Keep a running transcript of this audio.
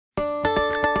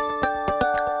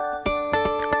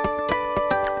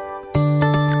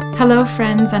Hello,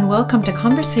 friends, and welcome to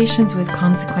Conversations with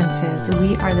Consequences.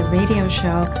 We are the radio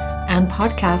show and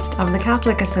podcast of the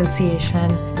Catholic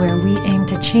Association, where we aim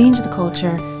to change the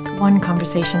culture one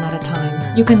conversation at a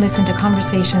time. You can listen to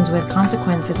Conversations with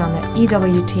Consequences on the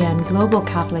EWTN Global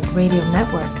Catholic Radio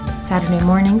Network, Saturday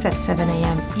mornings at 7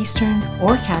 a.m. Eastern,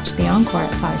 or catch the encore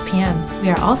at 5 p.m.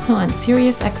 We are also on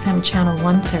Sirius XM Channel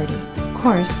 130. Of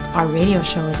course, our radio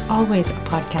show is always a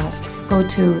podcast. Go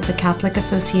to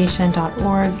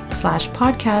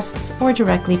thecatholicAssociation.org/podcasts or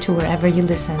directly to wherever you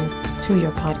listen to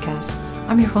your podcasts.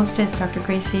 I'm your hostess, Dr.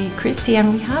 Grazie Christie,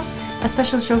 and we have a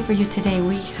special show for you today.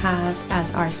 We have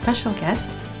as our special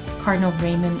guest, Cardinal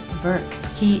Raymond Burke.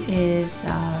 He is,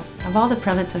 of all the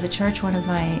prelates of the Church, one of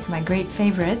my great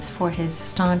favorites for his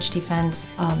staunch defense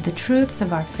of the truths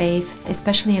of our faith,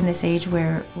 especially in this age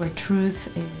where truth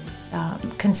is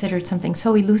considered something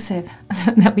so elusive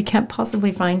that we can't possibly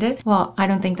find it. Well, I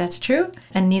don't think that's true,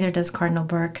 and neither does Cardinal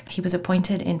Burke. He was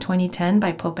appointed in 2010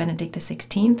 by Pope Benedict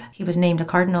XVI. He was named a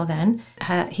cardinal then.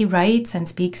 He writes and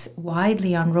speaks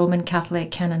widely on Roman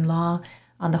Catholic canon law,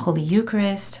 on the Holy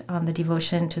Eucharist, on the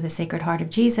devotion to the Sacred Heart of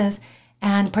Jesus,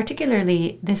 and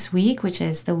particularly this week, which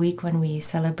is the week when we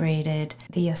celebrated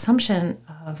the Assumption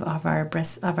of our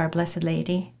Blessed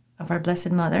Lady, of our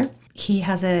Blessed Mother. He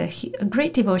has a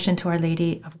great devotion to Our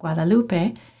Lady of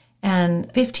Guadalupe,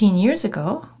 and 15 years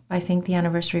ago, I think the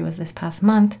anniversary was this past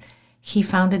month, he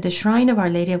founded the Shrine of Our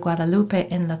Lady of Guadalupe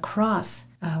in Crosse,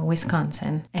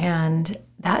 Wisconsin. And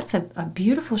that's a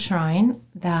beautiful shrine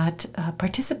that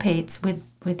participates with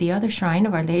the other shrine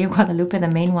of Our Lady of Guadalupe, the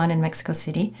main one in Mexico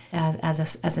City, as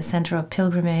a center of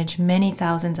pilgrimage. Many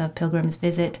thousands of pilgrims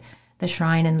visit the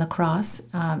shrine in Crosse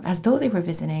as though they were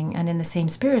visiting, and in the same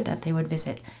spirit that they would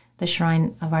visit the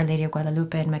shrine of Our Lady of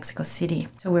Guadalupe in Mexico City.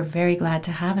 So we're very glad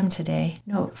to have him today.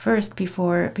 No, first,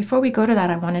 before we go to that,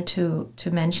 I wanted to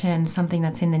mention something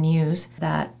that's in the news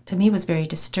that to me was very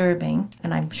disturbing,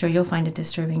 and I'm sure you'll find it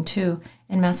disturbing too.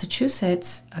 In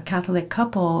Massachusetts, a Catholic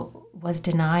couple was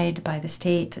denied by the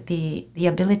state the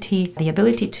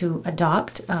ability to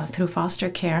adopt through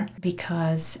foster care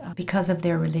because of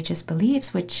their religious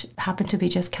beliefs, which happen to be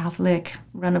just Catholic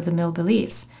run-of-the-mill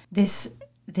beliefs. This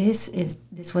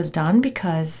was done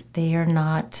because they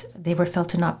were felt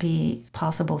to not be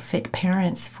possible fit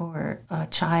parents for a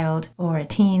child or a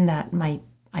teen that might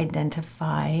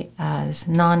identify as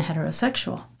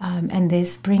non-heterosexual, and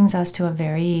this brings us to a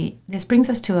very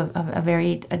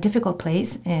difficult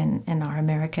place in our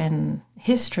American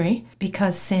history,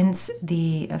 because since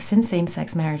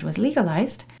same-sex marriage was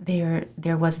legalized,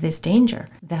 there was this danger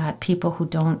that people who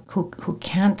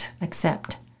can't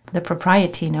accept the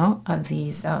propriety, of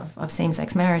these of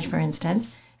same-sex marriage, for instance,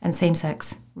 and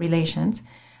same-sex relations,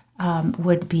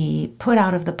 would be put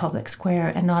out of the public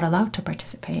square and not allowed to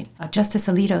participate. Justice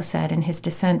Alito said in his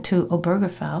dissent to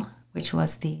Obergefell, which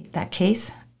was that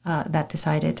case that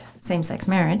decided same-sex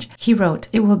marriage, he wrote,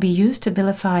 "It will be used to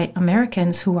vilify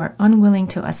Americans who are unwilling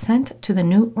to assent to the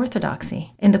new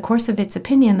orthodoxy. In the course of its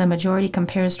opinion, the majority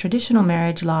compares traditional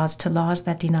marriage laws to laws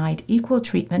that denied equal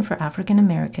treatment for African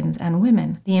Americans and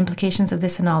women. The implications of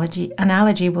this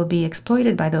analogy will be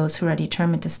exploited by those who are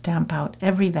determined to stamp out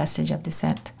every vestige of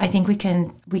dissent." I think we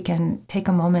can take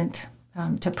a moment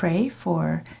to pray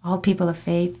for all people of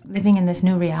faith living in this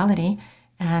new reality,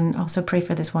 and also pray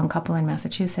for this one couple in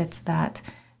Massachusetts that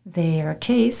their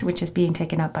case, which is being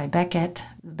taken up by the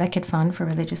Becket Fund for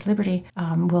Religious Liberty,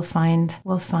 will find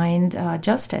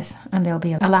justice, and they'll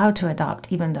be allowed to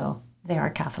adopt even though they are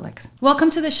Catholics.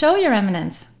 Welcome to the show, Your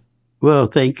Eminence. Well,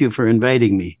 thank you for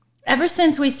inviting me. Ever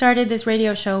since we started this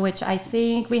radio show, which I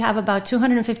think we have about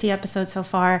 250 episodes so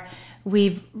far,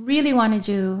 we've really wanted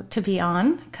you to be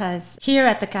on, because here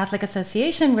at the Catholic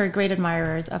Association, we're great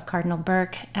admirers of Cardinal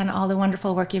Burke and all the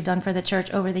wonderful work you've done for the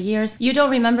Church over the years. You don't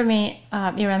remember me,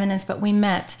 Your Eminence, but we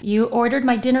met. You ordered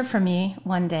my dinner for me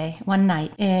one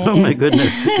night. My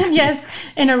goodness. Yes,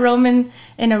 in a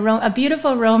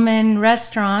beautiful Roman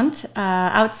restaurant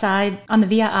outside on the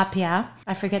Via Appia.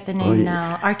 I forget the name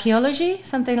now. Archaeology,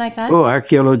 something like that. Oh,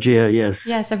 Archaeologia, yes.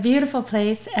 Yes, a beautiful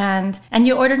place. And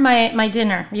you ordered my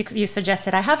dinner. You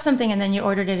suggested I have something, and then you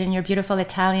ordered it in your beautiful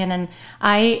Italian. And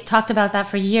I talked about that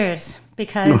for years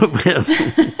because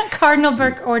Cardinal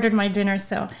Burke ordered my dinner.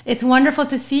 So it's wonderful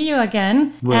to see you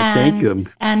again. Well, thank you.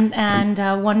 And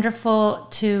wonderful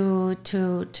to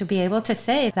be able to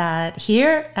say that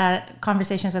here at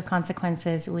Conversations with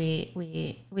Consequences, we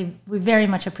very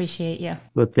much appreciate you.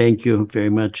 Well, thank you very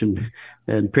much, and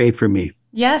pray for me.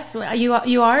 Yes,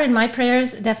 you are in my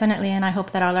prayers, definitely, and I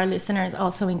hope that all our listeners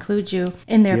also include you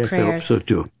in their prayers. Yes, I hope so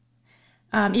too.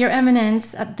 Your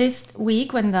Eminence, this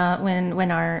week when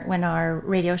our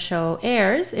radio show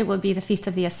airs, it will be the Feast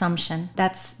of the Assumption.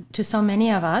 That's, to so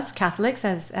many of us Catholics,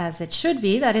 as it should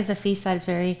be. That is a feast that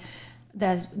is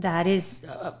that is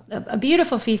a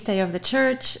beautiful feast day of the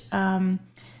Church,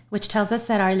 which tells us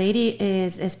that Our Lady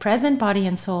is present, body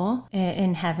and soul,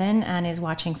 in heaven, and is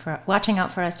watching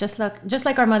out for us, just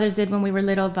like our mothers did when we were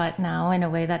little, but now in a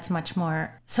way that's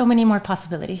so many more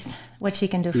possibilities. What she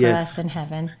can do for us in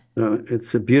heaven.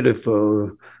 It's a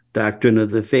beautiful doctrine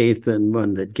of the faith, and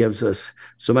one that gives us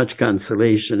so much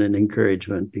consolation and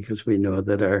encouragement, because we know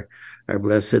that our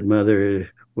Blessed Mother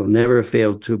will never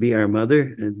fail to be our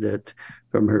mother, and that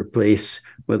from her place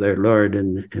with our Lord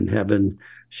in heaven,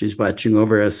 she's watching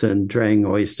over us and trying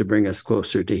always to bring us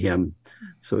closer to him.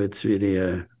 So it's really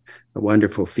a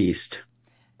wonderful feast.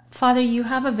 Father, you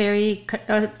have a very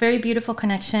beautiful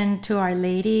connection to Our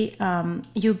Lady.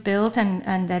 You built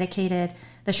and dedicated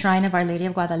the Shrine of Our Lady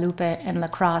of Guadalupe in La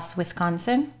Crosse,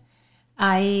 Wisconsin.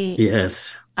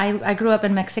 Yes. I grew up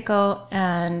in Mexico,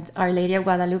 and Our Lady of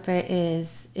Guadalupe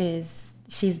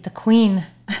she's the queen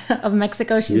of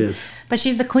Mexico. But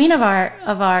she's the queen of our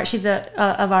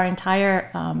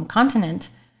entire continent,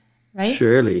 right?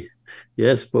 Surely.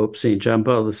 Yes, Pope St. John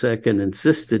Paul II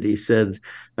insisted. He said,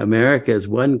 America is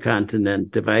one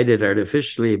continent divided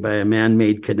artificially by a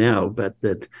man-made canal, but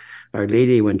that Our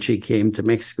Lady, when she came to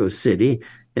Mexico City,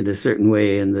 in a certain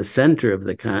way in the center of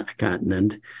the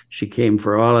continent, she came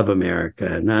for all of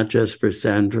America, not just for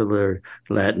Central or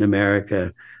Latin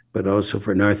America, but also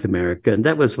for North America. And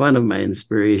that was one of my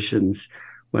inspirations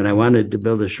when I wanted to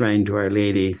build a shrine to Our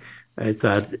Lady. I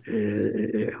thought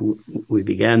we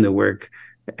began the work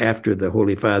after the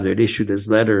Holy Father had issued his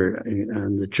letter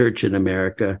on the Church in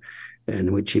America,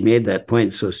 in which he made that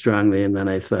point so strongly. And then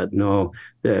I thought, no,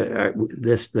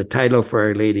 the title for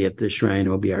Our Lady at the shrine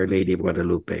will be Our Lady of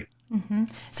Guadalupe. Mm-hmm.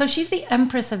 So she's the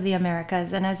Empress of the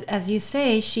Americas, and as you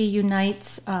say, she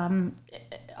unites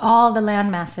all the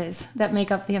land masses that make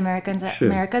up the Americas,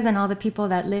 and all the people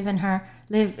that live in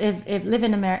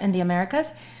the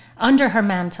Americas under her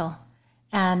mantle,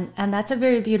 and that's a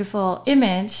very beautiful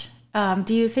image.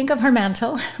 Do you think of her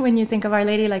mantle when you think of Our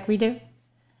Lady like we do?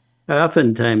 I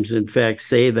oftentimes, in fact,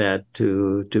 say that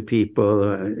to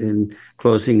people in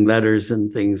closing letters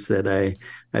and things, that I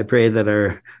pray that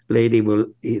Our Lady will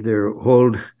either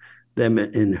hold them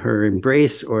in her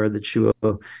embrace, or that she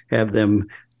will have them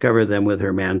cover them with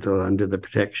her mantle, under the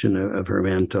protection of her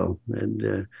mantle.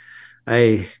 And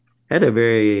I had a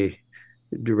very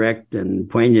direct and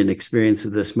poignant experience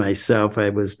of this myself. I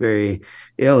was very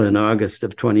ill in August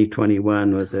of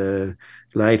 2021 with a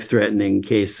life-threatening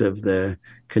case of the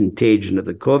contagion of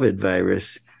the COVID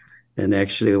virus, and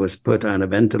actually was put on a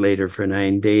ventilator for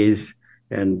 9 days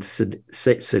and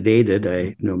sedated.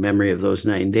 I no memory of those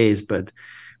 9 days, but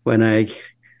when I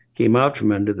came out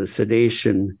from under the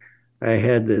sedation, I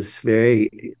had this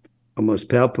very almost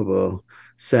palpable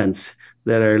sense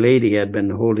that Our Lady had been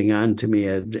holding on to me,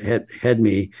 had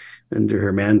me under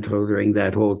her mantle during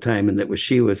that whole time, and that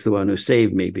she was the one who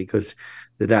saved me, because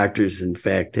the doctors, in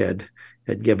fact, had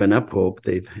given up hope.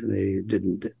 They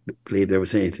didn't believe there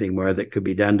was anything more that could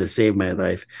be done to save my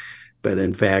life. But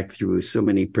in fact, through so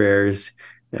many prayers,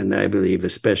 and I believe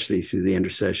especially through the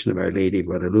intercession of Our Lady of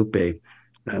Guadalupe,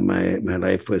 my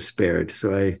life was spared.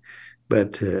 And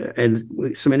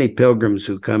so many pilgrims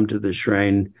who come to the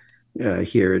shrine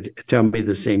here tell me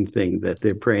the same thing, that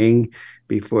they're praying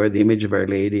before the image of Our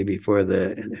Lady, before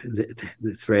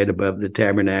it's right above the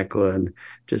tabernacle and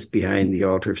just behind the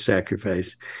altar of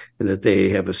sacrifice, and that they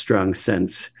have a strong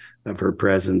sense of her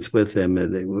presence with them,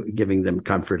 and giving them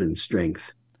comfort and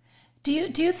strength. Do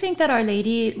you think that Our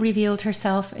Lady revealed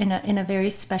herself in a very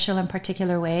special and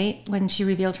particular way when she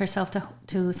revealed herself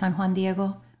to San Juan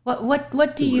Diego?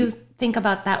 What do you think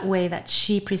about that way that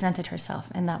she presented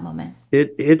herself in that moment?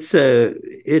 It's a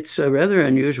rather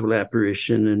unusual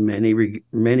apparition in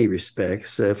many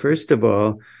respects. First of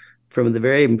all, from the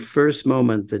very first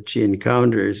moment that she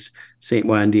encounters St.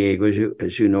 Juan Diego,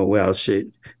 as you know well,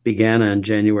 she began on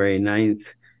December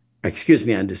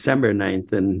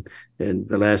 9th, and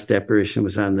the last apparition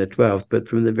was on the 12th. But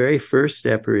from the very first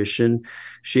apparition,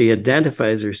 she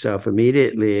identifies herself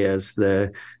immediately as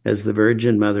the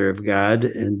Virgin Mother of God,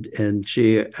 and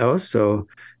she also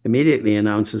immediately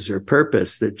announces her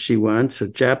purpose, that she wants a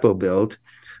chapel built,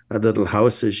 a little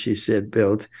house, as she said,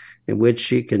 built, in which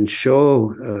she can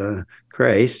show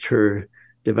Christ, her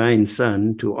divine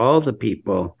Son, to all the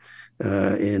people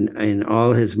in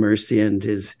all his mercy and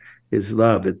his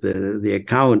love. The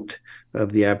account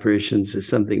of the apparitions is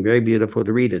something very beautiful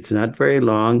to read. It's not very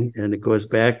long, and it goes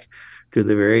back to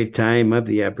the very time of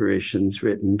the apparitions,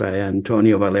 written by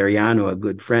Antonio Valeriano, a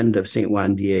good friend of St.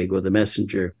 Juan Diego, the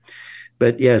messenger.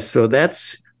 But yes, so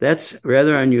that's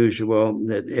rather unusual,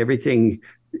 that everything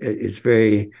is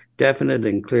very definite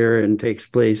and clear and takes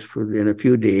place in a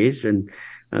few days. And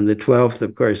on the 12th,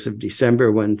 of course, of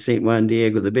December, when St. Juan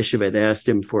Diego, the bishop, had asked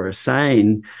him for a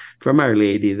sign from Our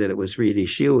Lady that it was really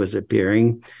she who was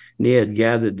appearing, and he had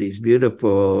gathered these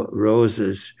beautiful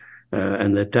roses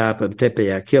on the top of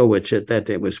Tepeyac Hill, which at that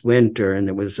time was winter, and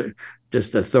it was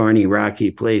just a thorny,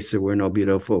 rocky place. There were no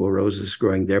beautiful roses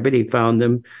growing there, but he found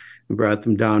them and brought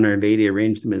them down. Our Lady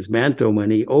arranged them in his mantle. When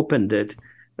he opened it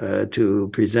to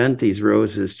present these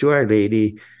roses to Our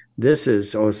Lady, this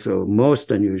is also most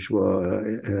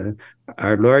unusual.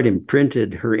 Our Lord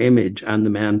imprinted her image on the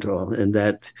mantle, and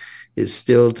that is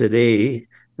still today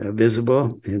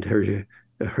visible in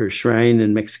her shrine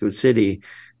in Mexico City.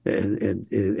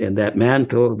 And that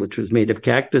mantle, which was made of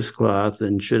cactus cloth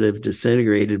and should have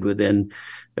disintegrated within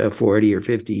 40 or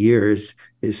 50 years,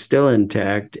 is still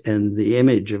intact. And the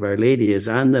image of Our Lady is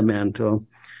on the mantle,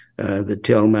 the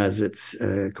tilma, as it's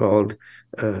called,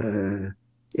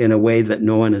 in a way that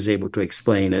no one is able to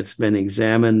explain. It's been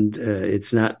examined.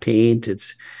 It's not paint.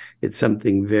 It's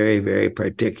something very, very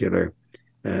particular.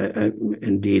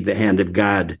 Indeed, the hand of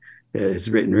God is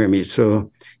written around me.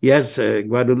 So yes,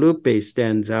 Guadalupe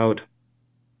stands out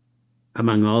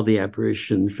among all the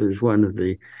apparitions as one of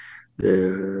the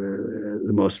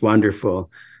most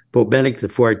wonderful. Pope Benedict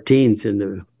XIV in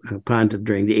the Pontiff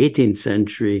during the 18th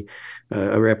century,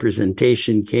 a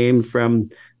representation came from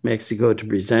Mexico to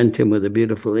present him with a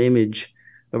beautiful image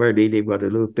of Our Lady of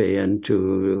Guadalupe and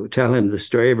to tell him the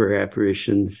story of her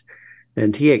apparitions.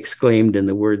 And he exclaimed in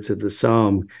the words of the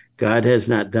psalm, "God has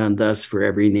not done thus for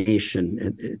every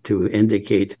nation," to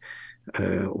indicate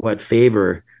what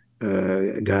favor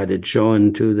God had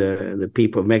shown to the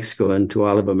people of Mexico and to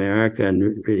all of America,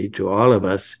 and really to all of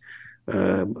us,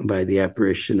 by the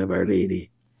apparition of Our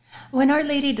Lady. When Our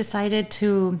Lady decided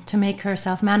to make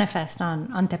herself manifest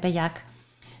on Tepeyac,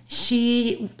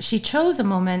 she chose a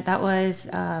moment that was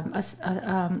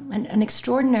an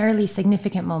extraordinarily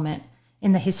significant moment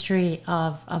in the history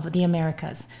of the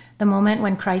Americas. The moment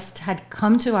when Christ had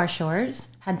come to our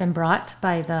shores, had been brought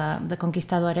by the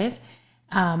conquistadores,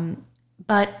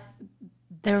 but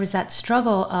there was that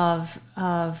struggle of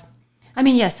I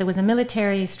mean, yes, there was a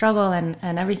military struggle and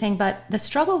everything, but the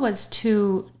struggle was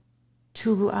to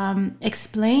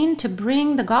explain, to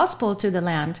bring the gospel to the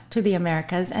land, to the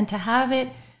Americas, and to have it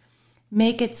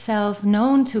make itself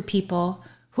known to people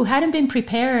who hadn't been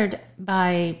prepared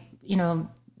by,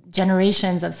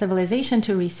 generations of civilization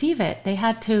to receive it. They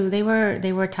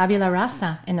were tabula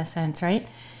rasa in a sense, right?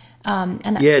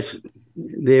 Yes,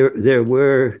 there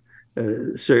were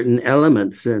certain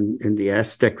elements in the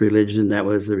Aztec religion, that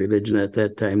was the religion at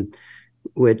that time,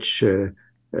 which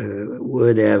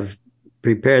would have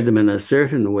prepared them in a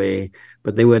certain way,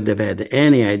 but they wouldn't have had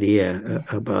any idea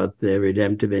about the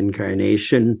redemptive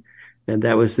incarnation. And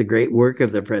that was the great work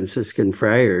of the Franciscan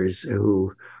friars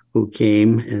who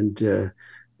came, and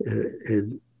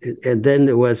then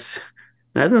there was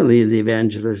not only the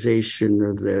evangelization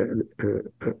of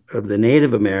the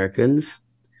Native Americans.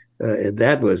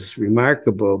 That was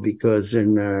remarkable, because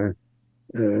in a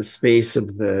space of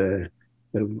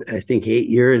I think 8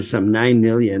 years, some 9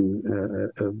 million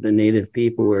of the native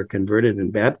people were converted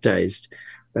and baptized,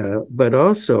 but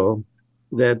also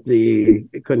that the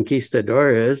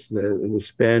conquistadores, the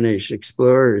Spanish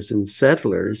explorers and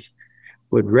settlers,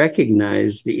 would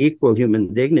recognize the equal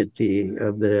human dignity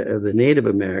of the Native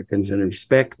Americans and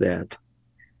respect that.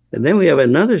 And then we have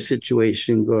another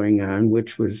situation going on,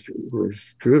 which was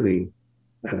truly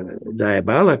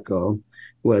diabolical,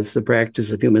 was the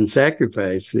practice of human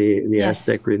sacrifice. The Yes.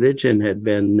 Aztec religion had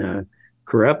been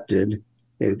corrupted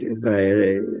by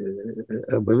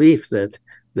a belief that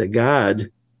the god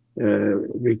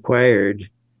required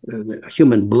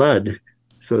human blood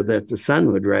so that the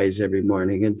sun would rise every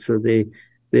morning. And so they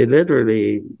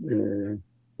literally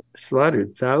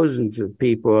slaughtered thousands of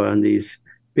people on these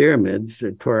pyramids,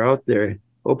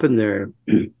 opened their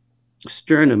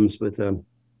sternums with a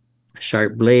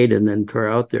sharp blade, and then tore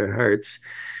out their hearts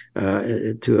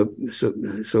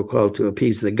so-called to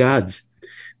appease the gods.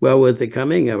 Well, with the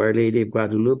coming of Our Lady of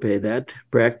Guadalupe, that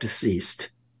practice ceased.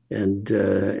 And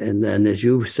then, as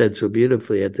you said so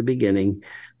beautifully at the beginning,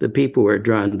 the people were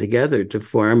drawn together to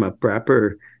form a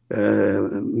proper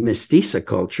mestiza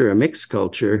culture, a mixed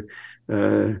culture,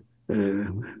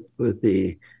 with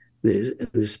the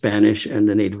Spanish and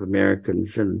the Native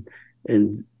Americans,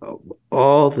 and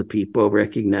all the people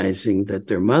recognizing that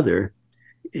their mother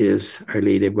is Our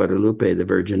Lady of Guadalupe, the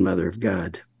Virgin Mother of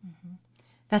God.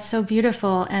 That's so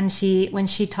beautiful. And when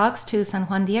she talks to San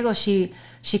Juan Diego, she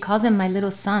calls him my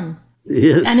little son.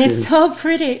 Yes, and it's yes. so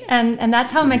pretty. And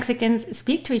that's how Mexicans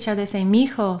speak to each other. They say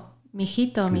mijo,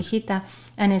 mijito, mijita.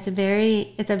 And it's a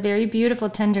very beautiful,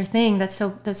 tender thing that's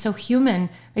so human.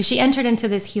 Like, she entered into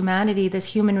this humanity, this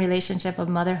human relationship of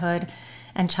motherhood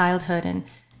and childhood, and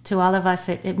to all of us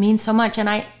it means so much.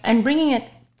 And bringing it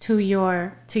to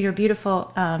your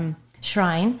beautiful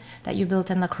shrine that you built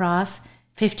in La Crosse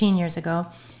 15 years ago,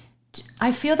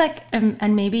 I feel like,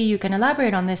 and maybe you can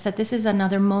elaborate on this, that this is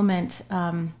another moment,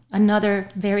 another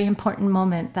very important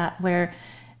moment where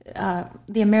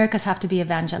the Americas have to be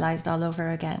evangelized all over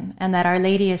again, and that Our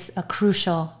Lady is a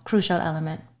crucial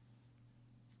element.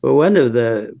 Well, one of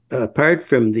apart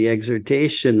from the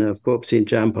exhortation of Pope St.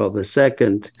 John Paul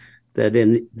II, that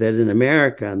in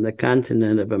America, on the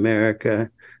continent of America,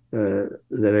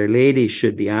 that Our Lady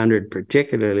should be honored,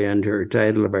 particularly under her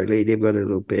title of Our Lady of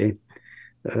Guadalupe.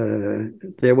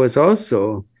 There was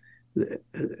also,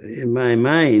 in my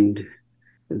mind,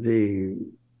 the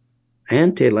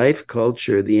anti-life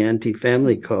culture, the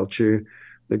anti-family culture,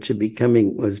 which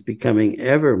was becoming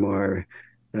ever more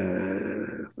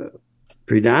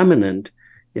predominant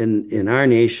in our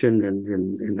nation and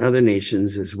in other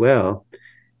nations as well.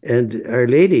 And Our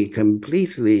Lady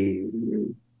completely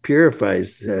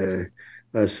purifies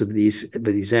us of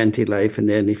these anti-life and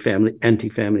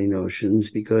anti-family notions,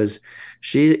 because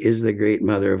she is the great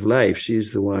mother of life.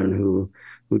 She's the one who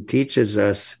teaches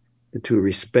us to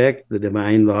respect the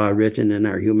divine law written in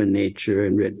our human nature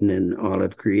and written in all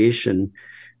of creation.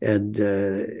 And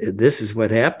this is what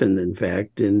happened, in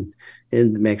fact, in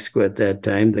Mexico at that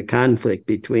time. The conflict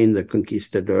between the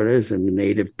conquistadores and the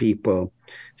native people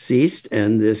ceased,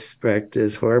 and this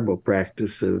horrible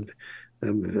practice of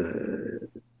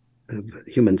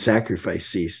human sacrifice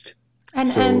ceased.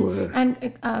 And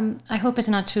I hope it's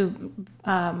not too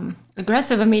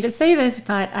aggressive of me to say this,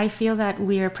 but I feel that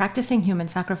we are practicing human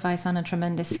sacrifice on a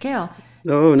tremendous scale.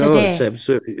 No, today. It's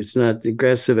absurd. It's not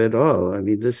aggressive at all. I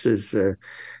mean, this is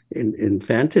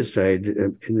infanticide.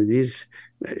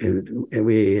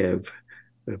 We have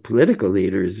political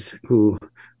leaders who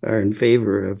are in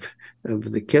favor of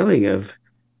the killing of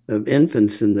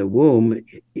infants in the womb,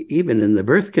 even in the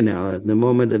birth canal, at the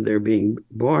moment of their being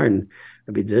born.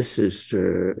 I mean, this is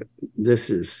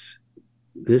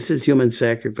human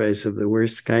sacrifice of the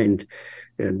worst kind,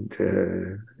 and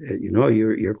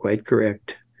you're quite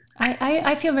correct.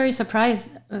 I feel very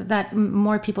surprised that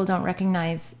more people don't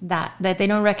recognize that they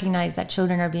don't recognize that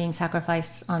children are being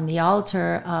sacrificed on the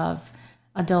altar of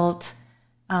adult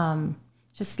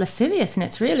just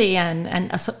lasciviousness, really,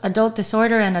 and adult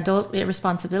disorder and adult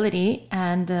irresponsibility,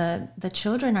 and the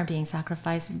children are being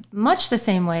sacrificed much the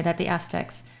same way that the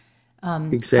Aztecs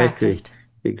practiced.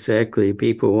 Exactly.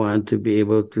 People want to be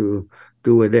able to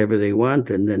do whatever they want,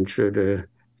 and then should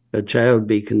a child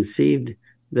be conceived,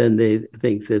 then they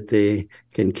think that they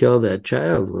can kill that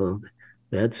child. Well,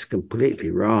 that's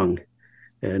completely wrong.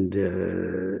 And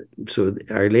so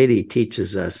Our Lady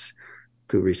teaches us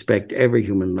to respect every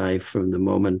human life from the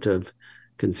moment of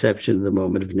conception to the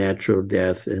moment of natural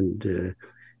death, and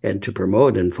to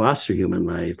promote and foster human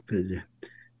life.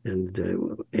 And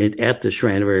at the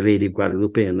Shrine of Our Lady of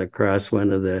Guadalupe in La Crosse,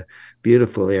 one of the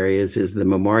beautiful areas is the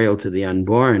Memorial to the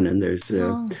Unborn. And there's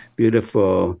a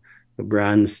beautiful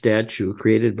bronze statue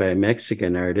created by a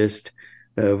Mexican artist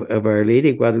of Our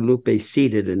Lady of Guadalupe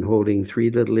seated and holding three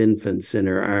little infants in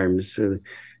her arms.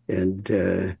 And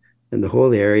the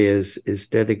whole area is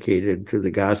dedicated to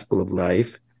the gospel of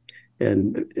life.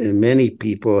 And many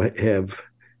people have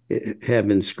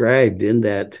inscribed in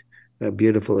that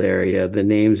beautiful area the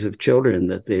names of children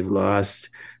that they've lost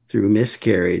through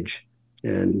miscarriage,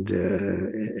 and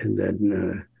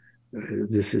then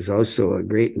this is also a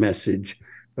great message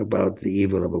about the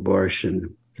evil of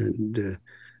abortion, and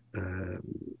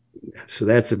so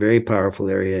that's a very powerful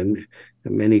area, and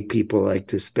many people like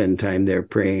to spend time there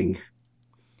praying.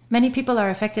 Many people are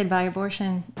affected by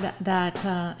abortion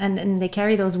and they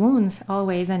carry those wounds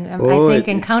always, and I think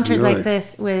encounters like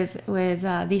this with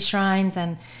these shrines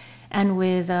and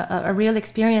with a real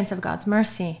experience of God's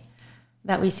mercy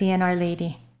that we see in Our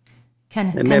Lady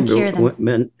can cure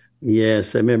them.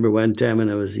 Yes, I remember one time when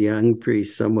I was a young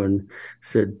priest, someone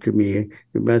said to me,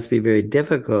 it must be very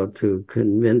difficult to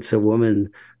convince a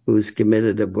woman who's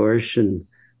committed abortion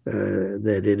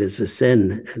that it is a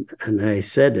sin. And I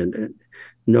said,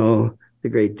 no, the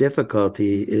great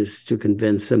difficulty is to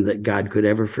convince them that God could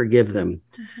ever forgive them,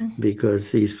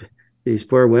 because these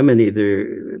poor women,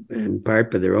 either in part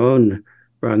by their own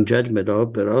wrong judgment,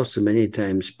 but also many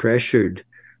times pressured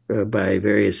by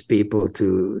various people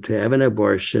to have an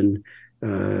abortion,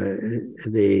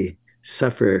 they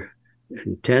suffer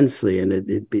intensely, and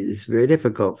it's very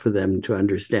difficult for them to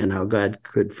understand how God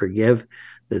could forgive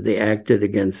that they acted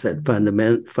against that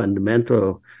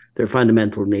their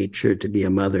fundamental nature to be a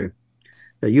mother.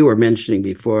 You were mentioning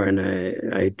before, and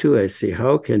I say,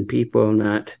 how can people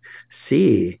not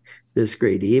see this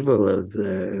great evil of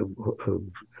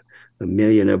a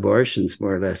million abortions,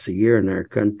 more or less, a year in our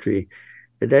country?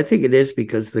 And I think it is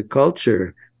because the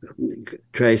culture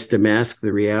tries to mask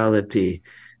the reality,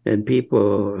 and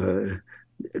people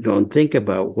don't think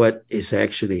about what is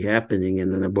actually happening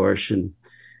in an abortion.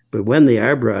 But when they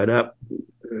are brought up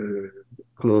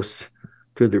close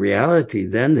to the reality,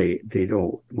 then they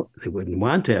wouldn't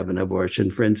want to have an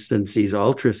abortion. For instance, these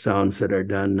ultrasounds that are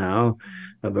done now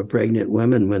of a pregnant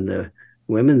woman, when the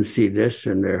women see this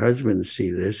and their husbands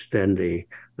see this, then they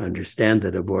understand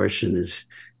that abortion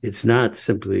it's not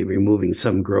simply removing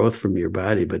some growth from your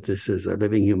body, but this is a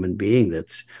living human being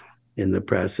that's in the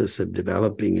process of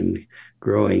developing and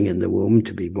growing in the womb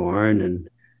to be born.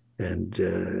 And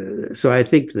so I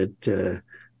think that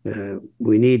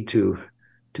we need to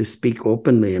speak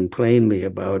openly and plainly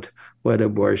about what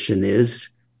abortion is,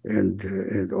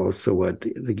 and also what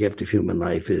the gift of human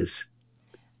life is.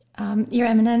 Your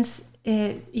Eminence,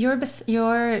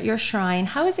 your shrine,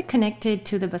 how is it connected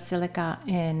to the basilica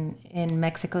in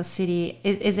Mexico City?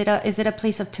 Is it a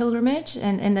place of pilgrimage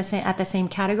and at the same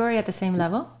category, at the same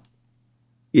level?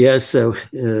 Yes. So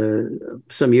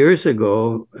some years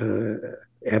ago,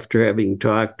 after having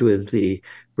talked with the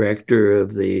rector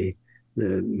of the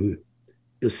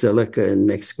basilica in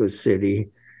Mexico City,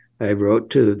 I wrote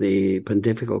to the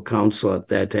Pontifical Council. At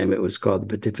that time, it was called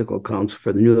the Pontifical Council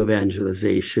for the New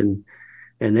Evangelization,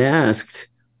 and asked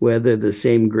whether the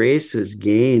same graces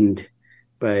gained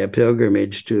by a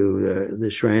pilgrimage to the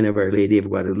shrine of Our Lady of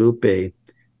Guadalupe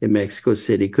in Mexico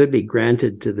City could be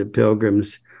granted to the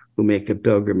pilgrims who make a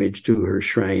pilgrimage to her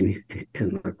shrine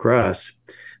in La Crosse.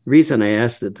 The reason I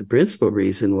asked it, the principal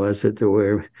reason, was that there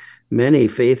were many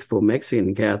faithful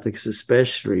Mexican Catholics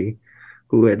especially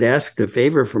who had asked a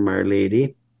favor from Our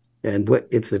Lady, and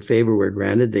if the favor were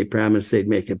granted, they promised they'd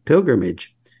make a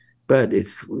pilgrimage. But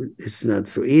it's not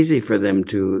so easy for them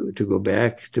to go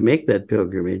back to make that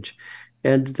pilgrimage.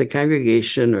 And the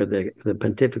congregation, or the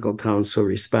Pontifical Council,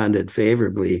 responded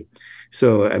favorably.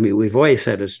 So, I mean, we've always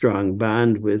had a strong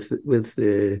bond with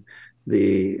the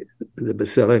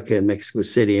Basilica in Mexico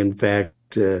City. In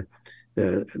fact,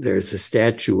 there's a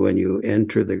statue when you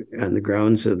enter on the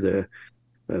grounds of the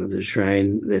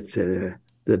shrine that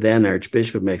the then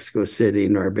Archbishop of Mexico City,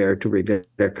 Norberto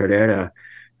Rivera Carrera,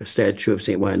 a statue of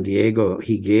St. Juan Diego,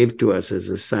 he gave to us as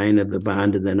a sign of the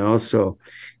bond. And then also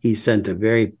he sent a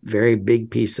very, very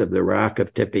big piece of the rock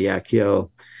of Tepeyac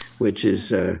Hill, which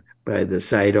is by the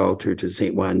side altar to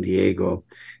St. Juan Diego.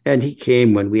 And he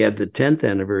came when we had the 10th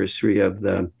anniversary of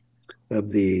the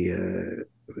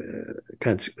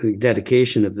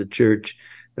dedication of the church.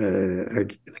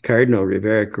 Cardinal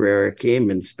Rivera Carrera came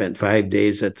and spent 5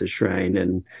 days at the shrine,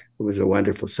 and it was a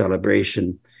wonderful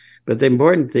celebration. But the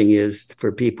important thing is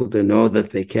for people to know that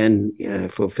they can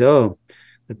fulfill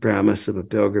the promise of a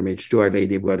pilgrimage to Our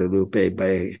Lady of Guadalupe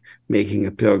by making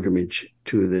a pilgrimage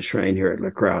to the shrine here at La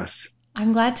Crosse.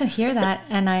 I'm glad to hear that,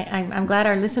 and I'm glad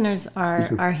our listeners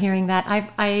are hearing that.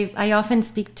 I often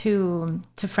speak to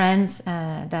friends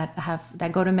that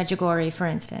go to Medjugorje, for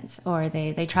instance, or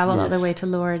they travel all the way to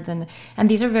Lourdes, and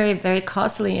these are very, very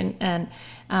costly and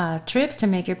trips to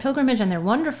make your pilgrimage, and they're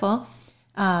wonderful.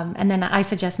 And then I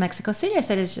suggest Mexico City. I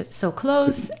said it's just so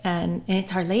close, and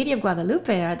it's Our Lady of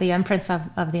Guadalupe, the Empress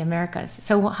of the Americas.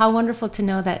 So how wonderful to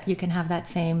know that you can have that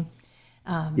same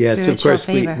yes, of course,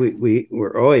 favor.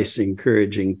 we're always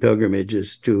encouraging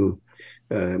pilgrimages to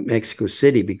Mexico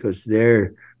City, because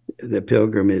there the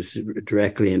pilgrim is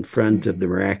directly in front of the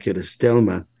miraculous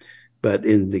tilma. But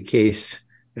in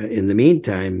the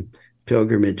meantime,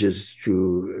 pilgrimages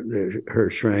to her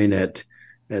shrine at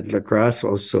La Crosse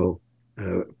also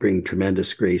bring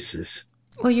tremendous graces.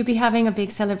 Will you be having a big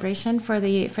celebration for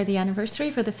the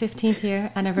anniversary, for the 15th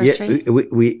year anniversary? Yeah,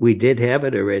 we did have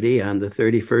it already on the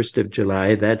 31st of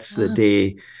July. That's the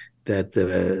day that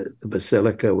the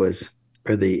basilica was,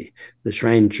 or the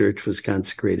shrine church was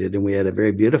consecrated, and we had a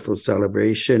very beautiful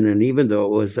celebration. And even though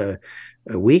it was a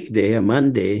weekday, a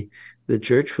Monday, the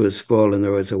church was full, and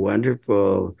there was a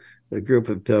wonderful group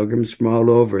of pilgrims from all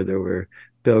over. There were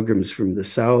pilgrims from the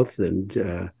south and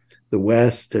the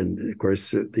west, and of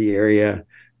course the area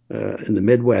in the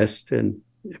Midwest, and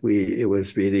it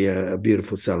was really a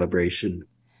beautiful celebration.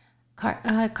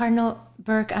 Cardinal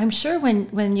Burke, I'm sure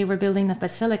when you were building the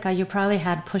basilica, you probably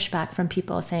had pushback from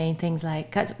people saying things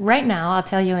like, because right now, I'll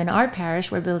tell you, in our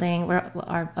parish, we're building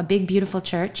a big, beautiful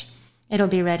church. It'll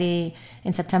be ready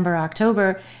in September or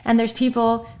October. And there's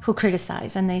people who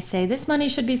criticize and they say, this money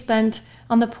should be spent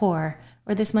on the poor,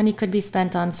 or this money could be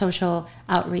spent on social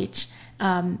outreach.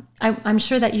 I'm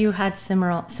sure that you had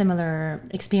similar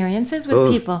experiences with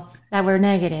people that were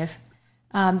negative.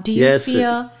 Do you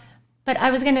feel? But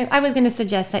I was gonna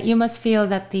suggest that you must feel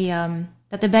that the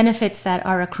benefits that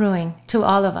are accruing to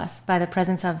all of us by the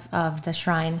presence of the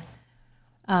shrine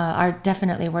are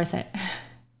definitely worth it.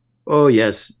 Oh,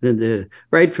 yes.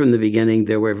 Right from the beginning,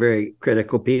 there were very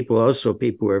critical people. Also,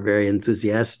 people were very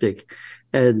enthusiastic.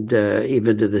 And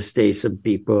even to this day, some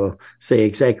people say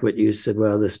exactly what you said.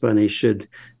 Well, this money should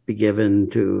be given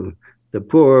to the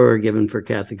poor, or given for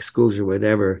Catholic schools or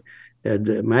whatever.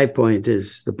 And my point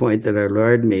is the point that our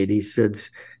Lord made. He said,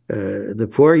 the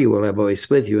poor you will have always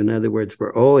with you. In other words,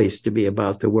 we're always to be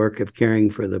about the work of caring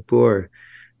for the poor.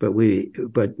 But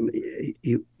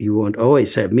you won't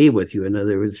always have me with you. In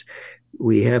other words,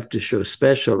 we have to show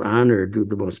special honor, do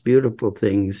the most beautiful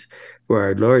things for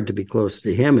our Lord to be close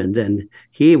to him. And then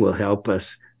he will help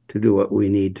us to do what we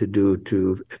need to do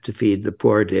to feed the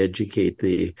poor, to educate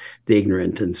the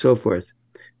ignorant and so forth.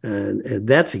 And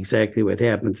that's exactly what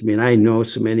happens. I mean, I know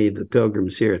so many of the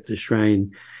pilgrims here at the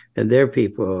shrine, and they're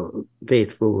people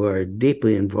faithful who are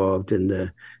deeply involved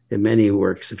in many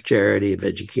works of charity, of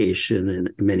education,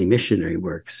 and many missionary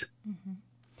works. Mm-hmm.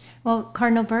 Well,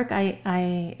 Cardinal Burke,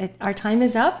 our time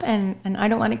is up, and I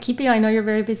don't want to keep you. I know you're a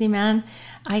very busy man.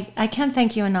 I can't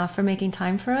thank you enough for making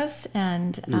time for us,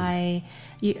 and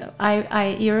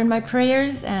you're in my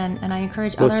prayers, and I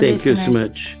encourage all our listeners so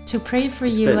much. To pray for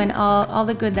you and all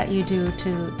the good that you do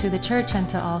to the Church and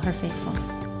to all her faithful.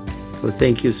 Well,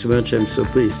 thank you so much. I'm so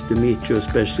pleased to meet you,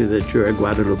 especially that you're a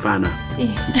Guadalupana.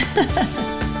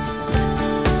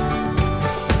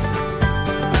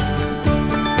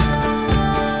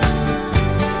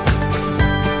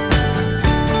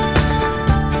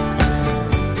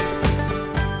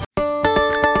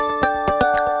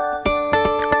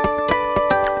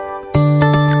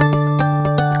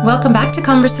 Welcome back to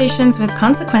Conversations with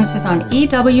Consequences on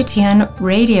EWTN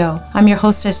Radio. I'm your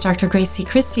hostess, Dr. Grazie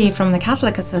Christie from the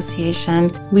Catholic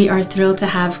Association. We are thrilled to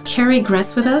have Carrie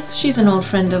Gress with us. She's an old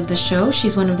friend of the show.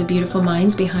 She's one of the beautiful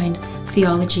minds behind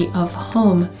Theology of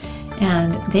Home.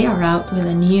 And they are out with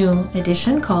a new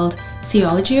edition called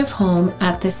Theology of Home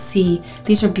at the Sea.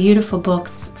 These are beautiful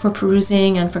books for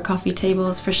perusing and for coffee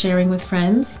tables, for sharing with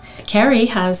friends. Carrie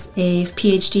has a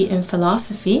PhD in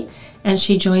philosophy, and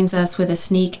she joins us with a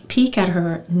sneak peek at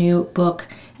her new book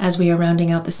as we are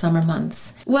rounding out the summer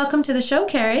months. Welcome to the show,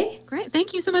 Carrie. Great.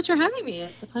 Thank you so much for having me.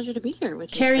 It's a pleasure to be here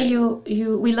with you Carrie, today.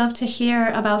 we love to hear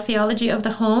about Theology of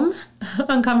the Home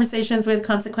on Conversations with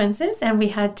Consequences, and we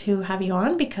had to have you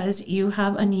on because you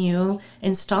have a new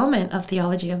installment of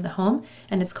Theology of the Home,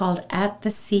 and it's called At the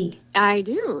Sea. I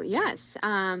do, yes.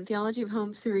 Theology of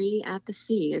Home 3 at the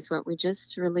Sea is what we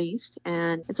just released,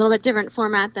 and it's a little bit different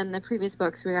format than the previous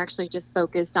books. We were actually just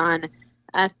focused on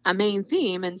a main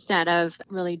theme instead of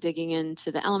really digging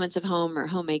into the elements of home or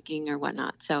homemaking or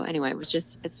whatnot. So anyway,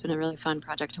 it's been a really fun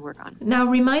project to work on. Now,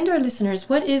 remind our listeners,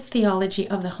 what is Theology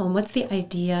of the Home? What's the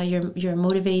idea, your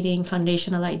motivating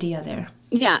foundational idea there?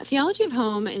 Yeah, Theology of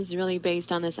Home is really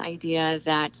based on this idea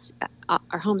that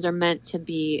our homes are meant to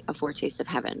be a foretaste of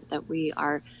heaven, that we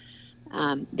are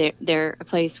they're a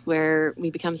place where we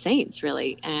become saints,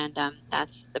 really, and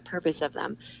that's the purpose of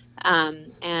them.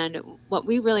 And what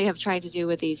we really have tried to do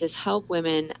with these is help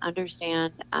women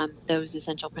understand those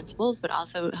essential principles, but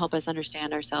also help us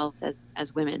understand ourselves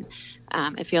as women.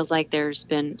 It feels like there's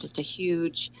been just a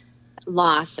huge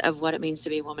loss of what it means to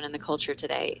be a woman in the culture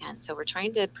today. And so we're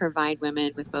trying to provide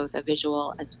women with both a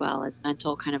visual as well as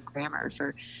mental kind of grammar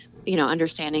for,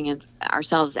 understanding of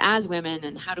ourselves as women,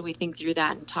 and how do we think through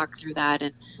that and talk through that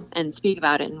and speak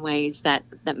about it in ways that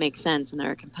make sense and that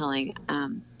are compelling,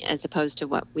 as opposed to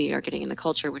what we are getting in the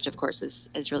culture, which of course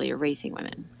is really erasing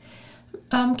women.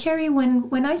 Carrie,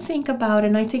 when I think about,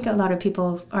 and I think a lot of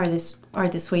people are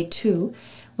this way too,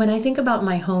 when I think about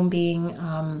my home being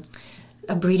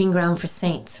a breeding ground for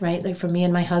saints, right? Like for me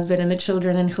and my husband and the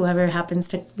children and whoever happens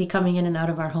to be coming in and out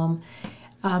of our home.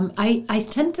 I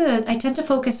tend to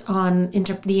focus on the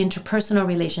interpersonal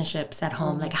relationships at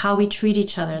home, like how we treat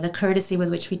each other, the courtesy with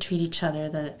which we treat each other,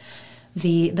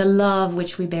 the love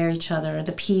which we bear each other,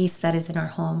 the peace that is in our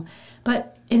home.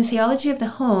 But in Theology of the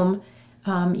Home,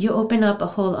 you open up a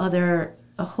whole other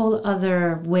a whole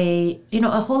other way,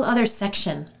 a whole other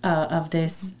section of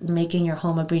this, making your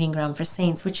home a breeding ground for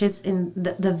saints, which is in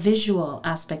the visual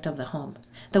aspect of the home,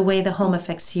 the way the home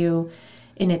affects you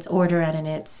in its order and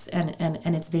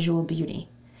in its visual beauty.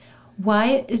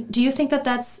 Why do you think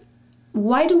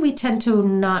why do we tend to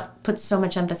not put so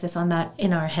much emphasis on that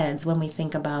in our heads when we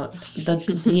think about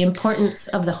the importance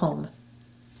of the home?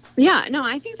 Yeah, no,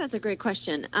 I think that's a great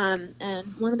question. And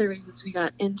one of the reasons we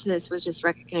got into this was just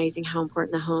recognizing how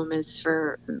important the home is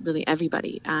for really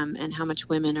everybody, and how much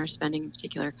women are spending in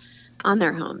particular on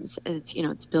their homes.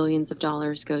 It's billions of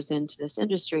dollars goes into this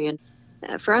industry. And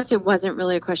for us, it wasn't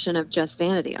really a question of just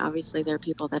vanity. Obviously, there are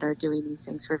people that are doing these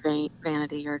things for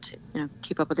vanity or to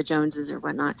keep up with the Joneses or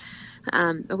whatnot.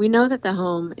 But we know that the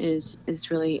home is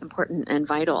really important and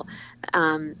vital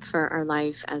for our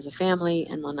life as a family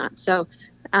and whatnot. So,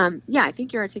 I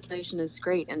think your articulation is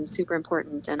great and super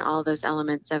important, and all those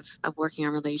elements of working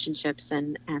on relationships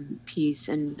and peace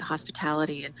and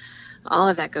hospitality and all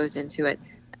of that goes into it.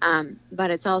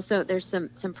 But it's also, there's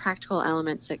some practical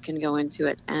elements that can go into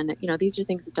it. And, these are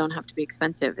things that don't have to be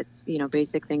expensive. It's,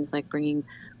 basic things like bringing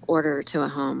order to a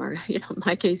home, or, in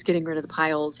my case, getting rid of the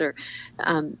piles or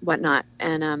whatnot.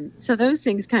 And so those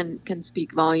things can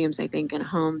speak volumes, I think, in a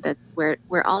home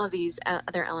where all of these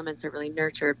other elements are really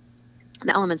nurtured.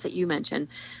 The elements that you mentioned,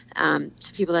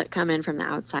 to people that come in from the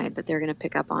outside, that they're going to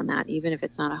pick up on that, even if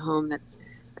it's not a home that's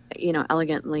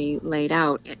elegantly laid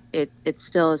out, it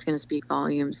still is going to speak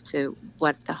volumes to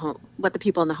what the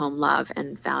people in the home love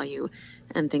and value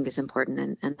and think is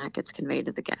important, and that gets conveyed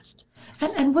to the guest.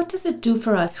 And what does it do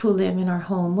for us who live in our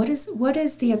home? What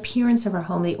is the appearance of our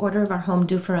home, the order of our home,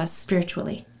 do for us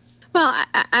spiritually? Well,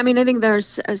 I mean, I think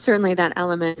there's certainly that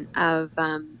element of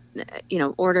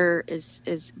order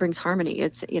brings harmony.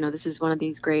 It's this is one of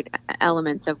these great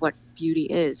elements of what beauty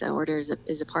is. Order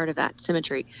is a part of that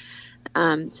symmetry.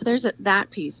 So there's that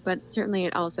piece, but certainly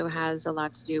it also has a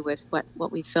lot to do with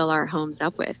what we fill our homes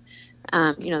up with.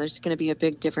 There's going to be a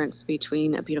big difference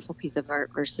between a beautiful piece of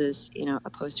art versus, a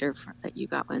poster that you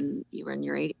got when you were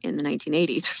in the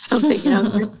 1980s or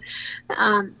something. There's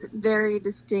very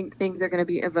distinct things are going to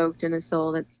be evoked in a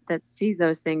soul that sees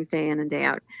those things day in and day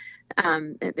out.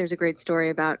 There's a great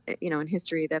story about, in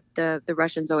history that the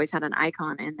Russians always had an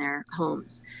icon in their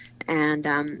homes. And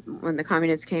when the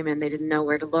communists came in, they didn't know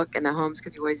where to look in the homes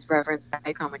because you always reverenced the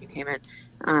icon when you came in.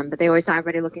 But they always saw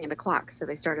everybody looking at the clocks. So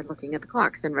they started looking at the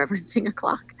clocks and reverencing a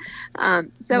clock. Wow.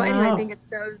 Anyway, I think it's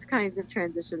those kinds of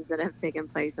transitions that have taken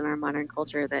place in our modern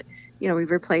culture that,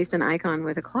 we've replaced an icon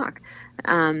with a clock.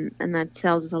 And that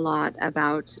tells us a lot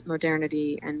about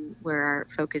modernity and where our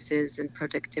focus is and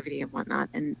productivity and whatnot,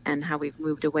 and how we've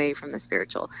moved away from the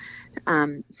spiritual.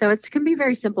 So it can be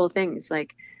very simple things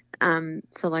like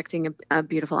selecting a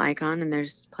beautiful icon, and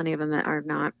there's plenty of them that are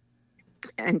not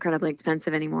incredibly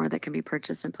expensive anymore that can be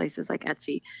purchased in places like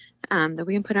Etsy, that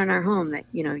we can put on our home that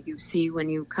you see when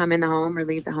you come in the home or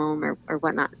leave the home or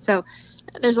whatnot. So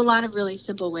there's a lot of really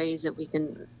simple ways that we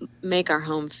can make our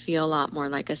home feel a lot more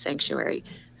like a sanctuary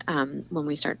when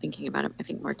we start thinking about it, I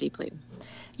think, more deeply.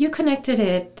 You connected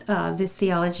it, this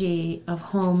theology of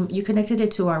home, you connected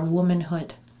it to our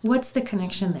womanhood. What's the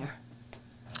connection there?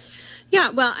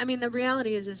 Yeah, well, I mean, the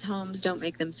reality is homes don't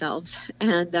make themselves,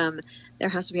 and there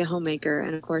has to be a homemaker.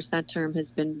 And of course, that term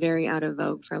has been very out of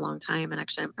vogue for a long time. And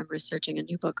actually, I'm researching a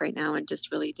new book right now and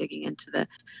just really digging into the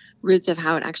roots of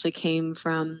how it actually came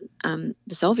from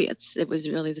the Soviets. It was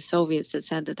really the Soviets that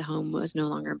said that the home was no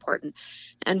longer important.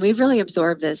 And we've really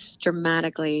absorbed this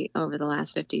dramatically over the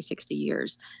last 50, 60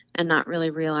 years and not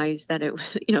really realized that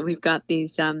we've got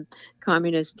these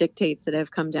communist dictates that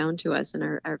have come down to us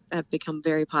and have become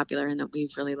very popular and that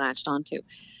we've really latched onto.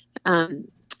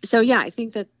 I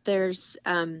think that there's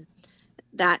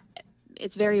that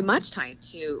it's very much tied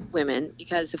to women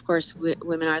because, of course,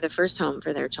 women are the first home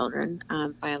for their children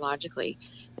biologically.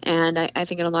 And I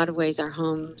think in a lot of ways our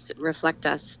homes reflect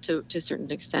us to a certain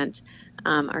extent,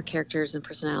 our characters and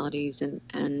personalities and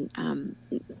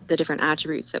the different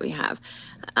attributes that we have.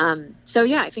 I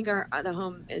think the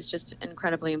home is just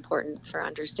incredibly important for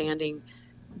understanding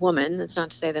woman. That's not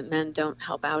to say that men don't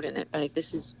help out in it, but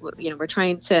this is, we're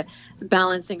trying to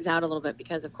balance things out a little bit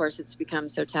because, of course, it's become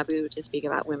so taboo to speak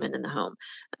about women in the home,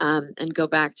 and go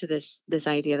back to this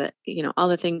idea that, all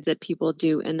the things that people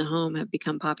do in the home have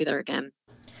become popular again.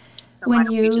 So why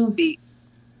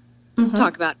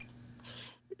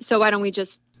don't we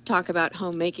just talk about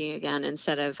homemaking again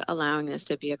instead of allowing this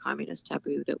to be a communist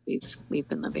taboo that we've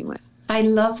been living with? I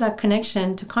love that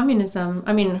connection to communism.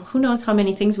 I mean, who knows how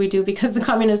many things we do because the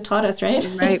communists taught us, right?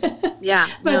 Right. Yeah.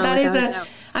 But that is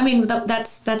I mean,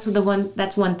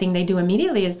 that's one thing they do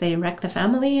immediately is they wreck the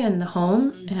family and the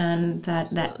home, and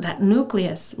that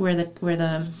nucleus where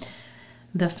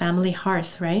the family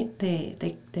hearth, right?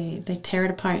 They tear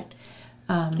it apart,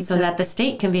 so that the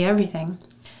state can be everything.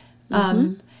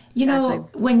 You know,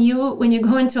 when you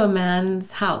go into a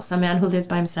man's house, a man who lives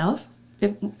by himself,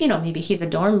 if, you know, maybe he's a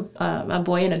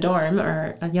boy in a dorm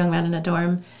or a young man in a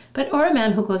dorm, or a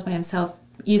man who goes by himself,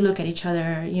 you look at each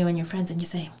other, you and your friends, and you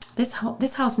say, this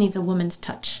house needs a woman's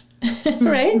touch,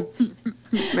 right?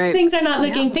 Right. Things are not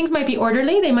looking, things might be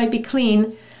orderly, they might be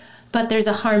clean, but there's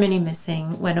a harmony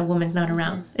missing when a woman's not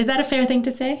around. Is that a fair thing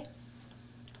to say?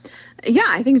 Yeah,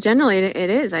 I think generally it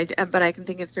is. But I can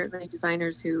think of certainly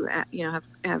designers who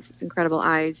have incredible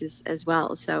eyes as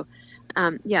well. So,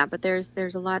 but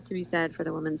there's a lot to be said for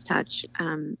the woman's touch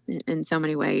in so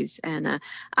many ways. And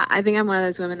I think I'm one of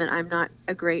those women that I'm not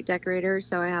a great decorator,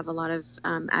 so I have a lot of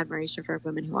admiration for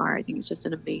women who are. I think it's just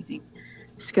an amazing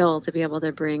skill to be able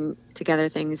to bring together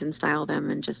things and style them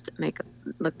and just make it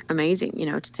look amazing. You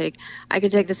know, I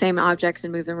could take the same objects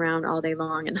and move them around all day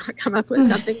long and not come up with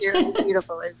something nearly as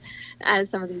beautiful as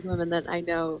some of these women that I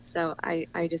know. So I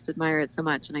just admire it so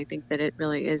much, and I think that it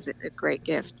really is a great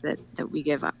gift that we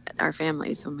give our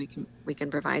families when we can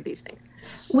provide these things.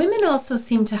 Women also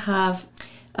seem to have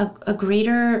a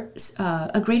greater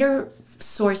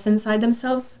source inside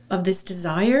themselves of this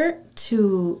desire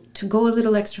to go a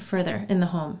little extra further in the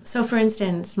home. So, for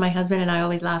instance, my husband and I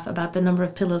always laugh about the number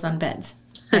of pillows on beds,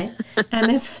 right?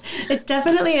 And it's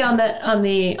definitely on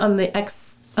the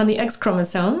X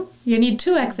chromosome. You need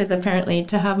 2 X's apparently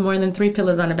to have more than 3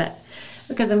 pillows on a bed.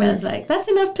 Because a man's like, that's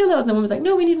enough pillows. And a woman's like,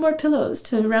 no, we need more pillows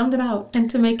to round it out and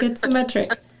to make it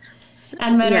symmetric.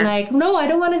 And men are like, no, I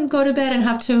don't want to go to bed and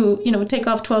have to, take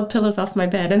off 12 pillows off my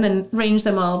bed and then range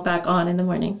them all back on in the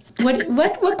morning.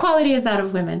 What quality is that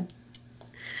of women?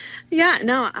 Yeah,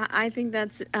 no, I think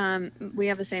that's, we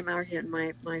have the same argument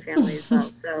in my family as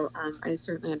well. So I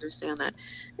certainly understand that.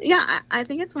 Yeah, I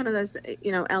think it's one of those,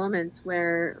 elements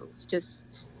where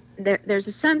there's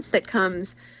a sense that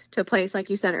comes to a place, like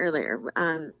you said earlier,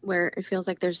 where it feels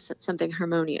like there's something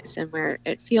harmonious, and where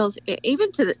it feels,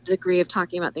 even to the degree of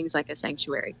talking about things like a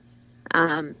sanctuary.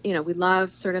 We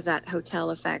love sort of that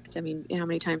hotel effect. I mean, how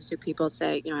many times do people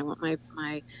say, I want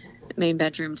my main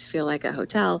bedroom to feel like a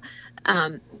hotel,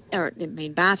 or the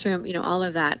main bathroom, all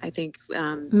of that. I think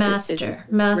master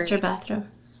bathroom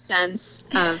sense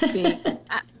of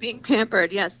being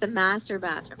pampered. Yes, the master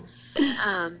bathroom.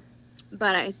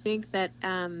 But I think that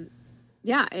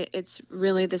it's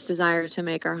really this desire to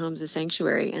make our homes a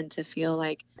sanctuary and to feel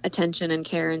like attention and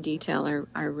care and detail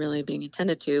are really being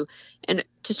attended to, and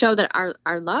to show that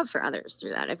our love for others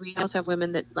through that. We also have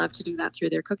women that love to do that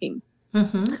through their cooking,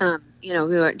 who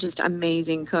are just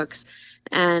amazing cooks.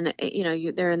 And,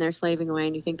 they're in there slaving away,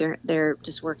 and you think they're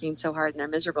just working so hard and they're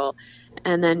miserable.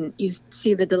 And then you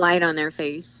see the delight on their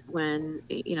face when,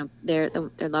 their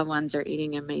loved ones are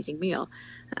eating an amazing meal.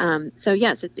 So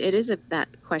yes, it is that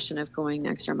question of going the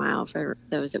extra mile for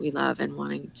those that we love and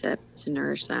wanting to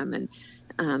nourish them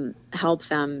and help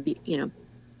them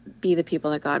be the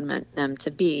people that God meant them to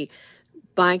be,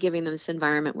 by giving them this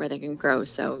environment where they can grow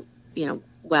so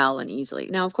well and easily.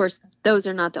 Now, of course, those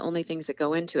are not the only things that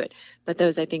go into it, but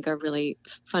those I think are really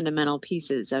fundamental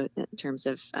pieces in terms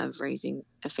of raising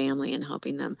a family and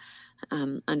helping them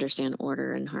understand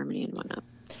order and harmony and whatnot.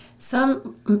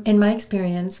 In my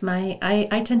experience,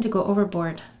 I tend to go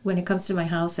overboard when it comes to my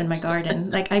house and my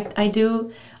garden. Like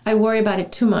I worry about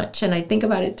it too much, and I think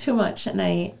about it too much, and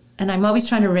I'm always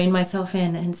trying to rein myself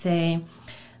in and say,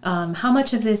 how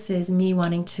much of this is me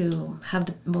wanting to have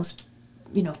the most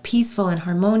peaceful and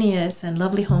harmonious and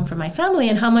lovely home for my family,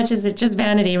 and how much is it just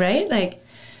vanity, right? Like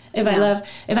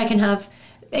if I can have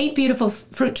 8 beautiful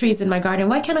fruit trees in my garden,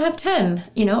 why can't I have 10,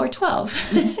 or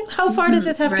 12? How far does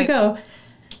this have to go?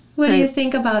 What do you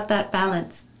think about that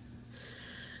balance?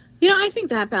 I think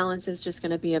that balance is just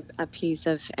going to be a piece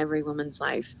of every woman's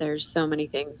life. There's so many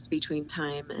things between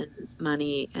time and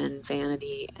money and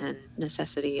vanity and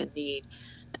necessity and need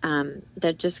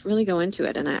that just really go into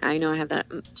it. And I know I have that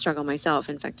struggle myself.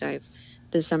 In fact,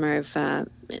 this summer I've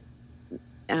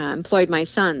employed my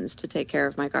sons to take care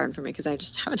of my garden for me, because I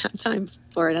just haven't had time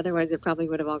for it. Otherwise, it probably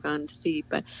would have all gone to seed.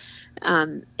 But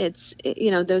it's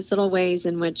those little ways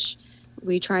in which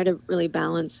we try to really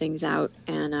balance things out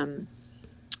and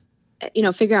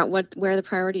figure out where the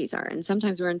priorities are. And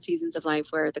sometimes we're in seasons of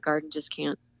life where the garden just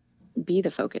can't be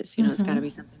the focus. It's got to be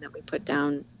something that we put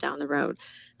down the road.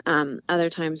 Other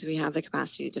times we have the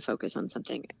capacity to focus on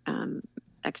something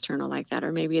external like that,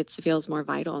 or maybe it feels more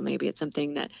vital. Maybe it's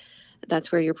something that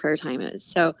that's where your prayer time is.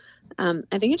 So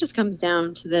I think it just comes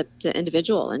down to the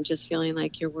individual and just feeling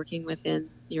like you're working within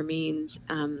your means,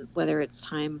 whether it's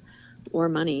time or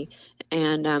money,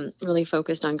 and really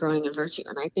focused on growing in virtue.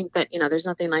 And I think that, there's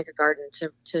nothing like a garden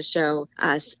to show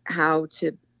us how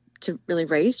to really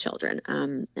raise children.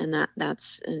 And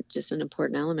that's just an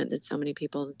important element that so many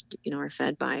people, are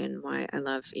fed by, and why I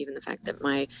love even the fact that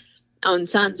my own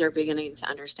sons are beginning to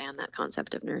understand that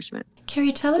concept of nourishment.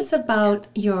 Carrie, tell us about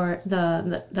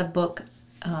the book,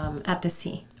 At the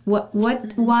Sea.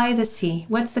 Why the sea?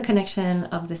 What's the connection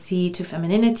of the sea to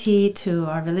femininity, to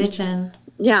our religion?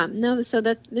 Yeah, no. So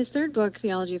this third book,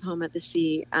 Theology of Home at the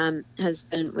Sea,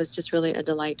 was just really a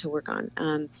delight to work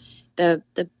on.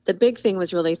 The big thing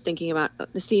was really thinking about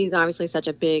the sea is obviously such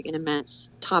a big and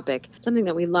immense topic, something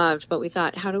that we loved, but we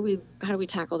thought, how do we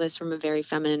tackle this from a very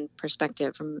feminine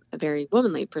perspective, from a very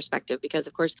womanly perspective? Because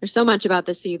of course there's so much about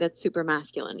the sea that's super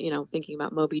masculine, thinking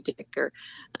about Moby Dick or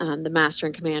the Master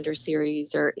and Commander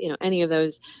series, or any of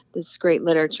this great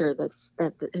literature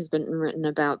that has been written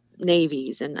about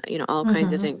navies and all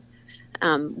kinds of things,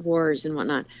 wars and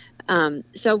whatnot.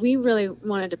 So we really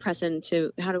wanted to press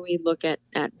into how do we look at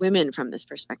women from this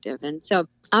perspective. And so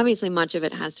obviously much of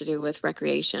it has to do with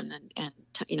recreation and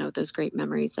those great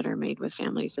memories that are made with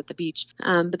families at the beach.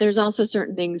 But there's also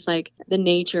certain things like the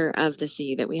nature of the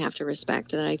sea that we have to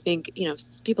respect, that I think,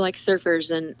 people like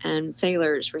surfers and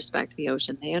sailors respect the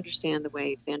ocean. They understand the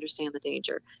waves, they understand the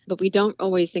danger. But we don't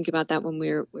always think about that when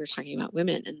we're talking about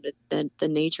women and the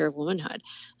nature of womanhood.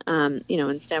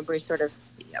 Instead we're sort of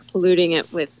polluting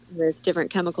it with different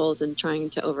chemicals and trying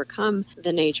to overcome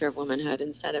the nature of womanhood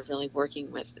instead of really working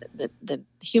with the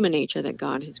human nature that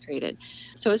God has created.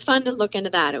 So it's fun to look into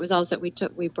that. It was also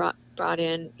we brought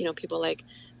in people like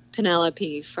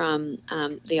Penelope from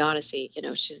the Odyssey.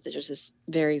 There's this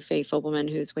very faithful woman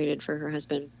who's waited for her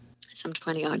husband some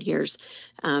 20 odd years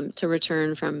to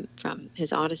return from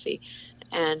his Odyssey.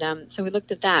 And so we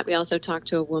looked at that. We also talked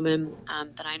to a woman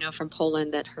that I know from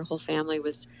Poland that her whole family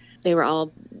they were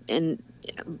all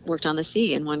worked on the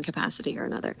sea in one capacity or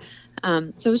another.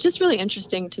 So it was just really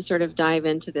interesting to sort of dive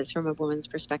into this from a woman's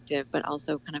perspective, but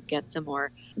also kind of get some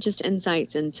more just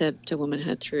insights into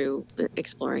womanhood through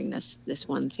exploring this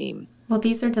one theme. Well,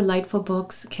 these are delightful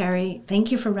books, Carrie.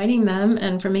 Thank you for writing them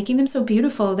and for making them so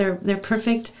beautiful. They're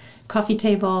perfect coffee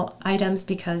table items,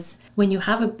 because when you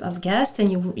have a guest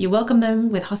and you welcome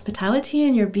them with hospitality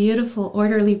in your beautiful,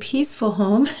 orderly, peaceful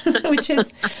home, which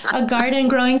is a garden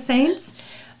growing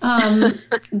saints,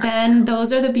 then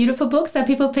those are the beautiful books that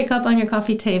people pick up on your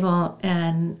coffee table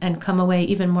and come away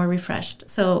even more refreshed.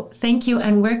 So thank you.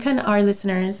 And where can our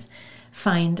listeners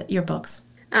find your books?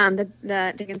 They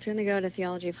can certainly go to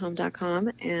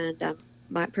theologyofhome.com and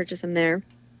purchase them there.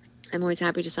 I'm always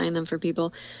happy to sign them for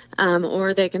people,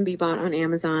 or they can be bought on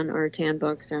Amazon or Tan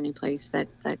Books or any place that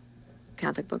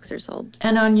Catholic books are sold.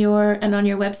 And on your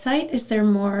website, is there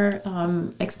more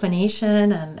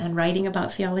explanation and writing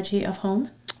about Theology of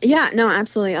Home? Yeah, no,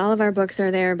 absolutely. All of our books are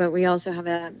there, but we also have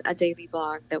a daily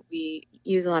blog that we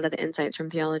use a lot of the insights from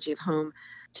Theology of Home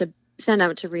to send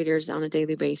out to readers on a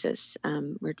daily basis.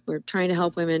 We're trying to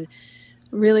help women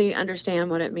really understand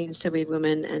what it means to be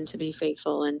women and to be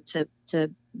faithful and to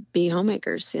be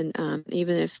homemakers. And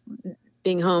even if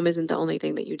being home isn't the only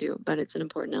thing that you do, but it's an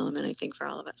important element, I think, for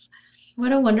all of us.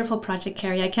 What a wonderful project,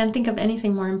 Carrie. I can't think of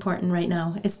anything more important right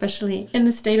now, especially in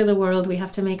the state of the world. We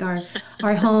have to make our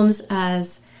homes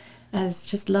as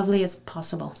just lovely as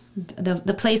possible.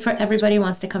 The place where everybody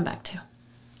wants to come back to.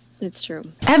 It's true.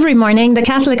 Every morning, the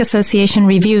Catholic Association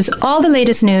reviews all the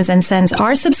latest news and sends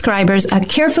our subscribers a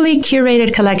carefully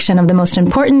curated collection of the most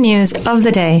important news of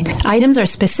the day. Items are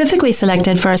specifically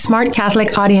selected for a smart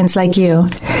Catholic audience like you.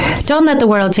 Don't let the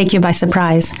world take you by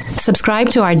surprise. Subscribe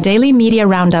to our daily media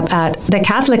roundup at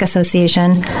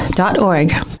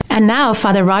thecatholicAssociation.org. And now,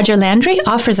 Father Roger Landry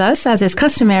offers us, as is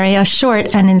customary, a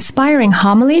short and inspiring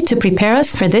homily to prepare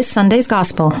us for this Sunday's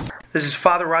Gospel. This is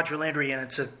Father Roger Landry, and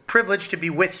it's a privilege to be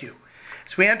with you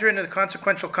as we enter into the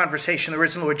consequential conversation the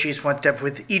risen Lord Jesus wants to have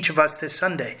with each of us this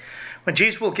Sunday, when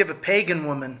Jesus will give a pagan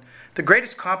woman the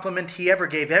greatest compliment he ever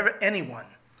gave anyone.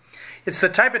 It's the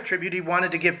type of tribute he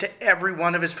wanted to give to every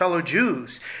one of his fellow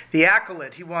Jews, the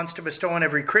accolade he wants to bestow on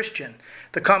every Christian,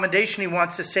 the commendation he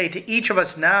wants to say to each of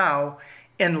us now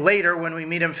and later when we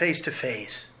meet him face to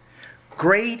face.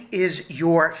 Great is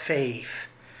your faith.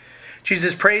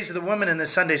 Jesus' praise of the woman in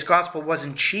this Sunday's Gospel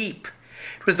wasn't cheap.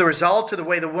 It was the result of the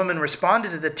way the woman responded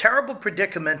to the terrible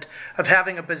predicament of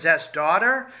having a possessed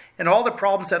daughter and all the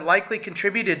problems that likely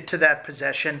contributed to that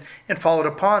possession and followed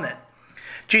upon it.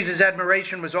 Jesus'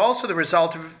 admiration was also the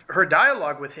result of her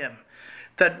dialogue with him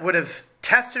that would have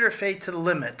tested her faith to the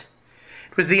limit.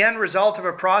 It was the end result of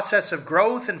a process of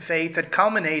growth and faith that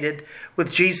culminated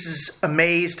with Jesus'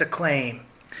 amazed acclaim.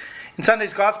 In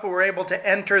Sunday's Gospel, we're able to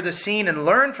enter the scene and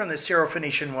learn from the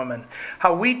Syrophoenician woman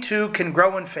how we too can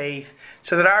grow in faith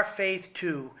so that our faith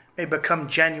too may become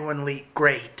genuinely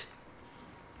great.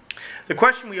 The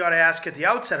question we ought to ask at the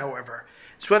outset, however,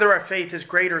 is whether our faith is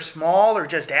great or small or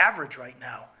just average right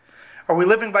now. Are we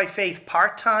living by faith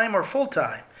part-time or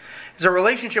full-time? Is our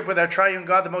relationship with our triune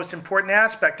God the most important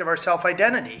aspect of our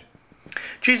self-identity?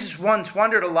 Jesus once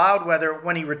wondered aloud whether,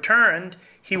 when he returned,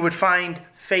 he would find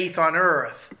faith on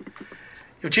earth.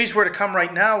 If Jesus were to come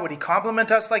right now, would he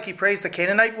compliment us like he praised the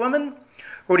Canaanite woman?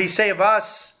 Or would he say of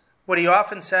us what he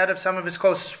often said of some of his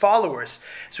closest followers,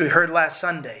 as we heard last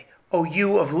Sunday, "O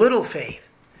you of little faith"?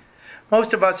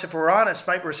 Most of us, if we're honest,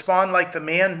 might respond like the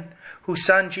man whose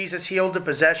son Jesus healed of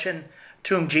possession,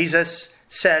 to whom Jesus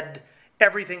said,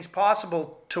 "Everything's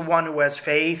possible to one who has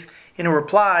faith," and who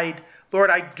replied, "Lord,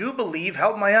 I do believe,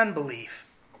 help my unbelief."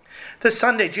 This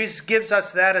Sunday, Jesus gives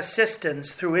us that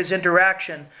assistance through his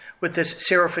interaction with this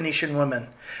Syrophoenician woman.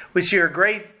 We see her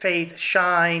great faith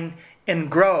shine and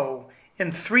grow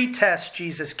in 3 tests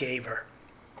Jesus gave her.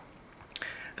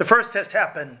 The first test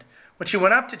happened when she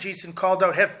went up to Jesus and called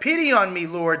out, "Have pity on me,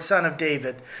 Lord, Son of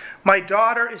David. My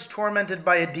daughter is tormented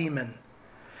by a demon."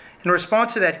 In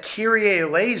response to that Kyrie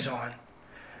eleison,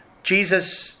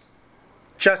 Jesus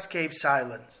just gave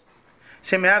silence.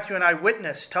 St. Matthew, an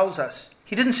eyewitness, tells us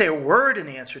he didn't say a word in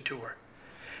answer to her.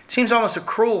 It seems almost a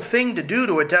cruel thing to do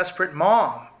to a desperate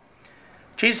mom.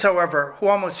 Jesus, however, who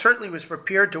almost certainly was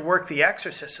prepared to work the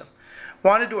exorcism,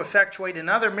 wanted to effectuate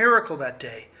another miracle that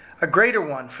day, a greater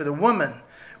one for the woman,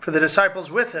 for the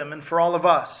disciples with him, and for all of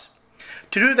us.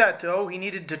 To do that, though, he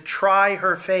needed to try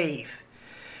her faith.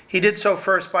 He did so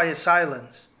first by his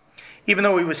silence. Even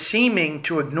though he was seeming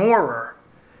to ignore her,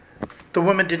 the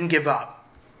woman didn't give up.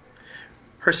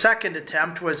 Her second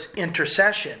attempt was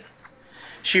intercession.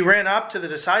 She ran up to the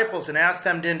disciples and asked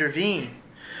them to intervene.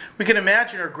 We can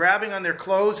imagine her grabbing on their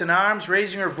clothes and arms,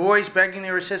 raising her voice, begging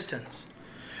their assistance.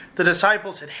 The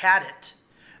disciples had had it.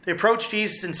 They approached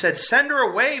Jesus and said, "Send her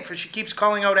away, for she keeps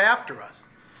calling out after us."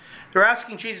 They're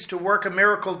asking Jesus to work a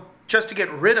miracle just to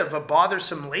get rid of a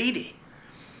bothersome lady.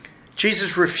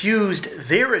 Jesus refused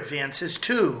their advances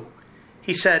too.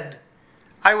 He said,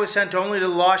 "I was sent only to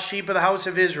the lost sheep of the house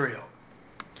of Israel."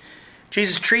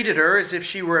 Jesus treated her as if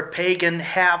she were a pagan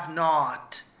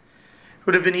have-not. It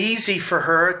would have been easy for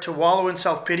her to wallow in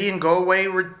self-pity and go away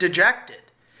dejected.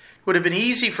 It would have been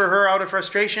easy for her, out of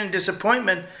frustration and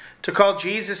disappointment, to call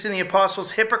Jesus and the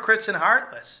apostles hypocrites and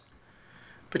heartless.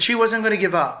 But she wasn't going to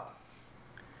give up.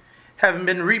 Having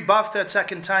been rebuffed that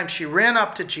second time, she ran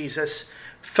up to Jesus,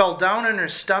 fell down on her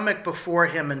stomach before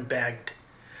him and begged,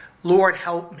 "Lord,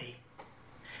 help me."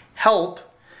 Help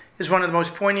is one of the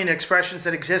most poignant expressions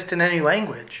that exist in any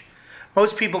language.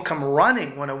 Most people come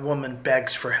running when a woman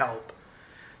begs for help.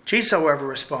 Jesus, however,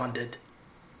 responded,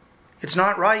 "It's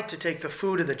not right to take the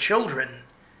food of the children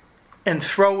and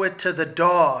throw it to the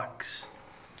dogs."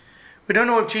 We don't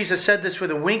know if Jesus said this with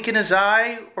a wink in his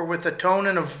eye or with a tone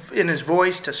in his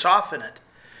voice to soften it,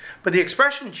 but the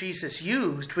expression Jesus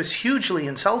used was hugely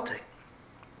insulting.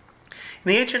 In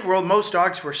the ancient world, most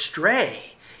dogs were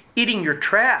stray, eating your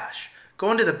trash,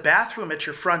 going to the bathroom at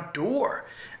your front door,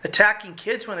 attacking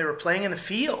kids when they were playing in the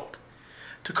field.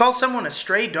 To call someone a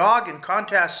stray dog in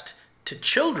contrast to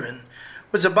children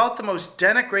was about the most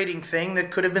denigrating thing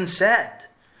that could have been said.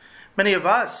 Many of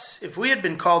us, if we had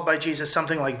been called by Jesus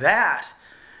something like that,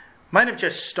 might have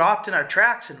just stopped in our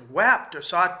tracks and wept or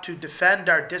sought to defend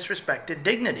our disrespected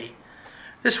dignity.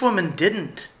 This woman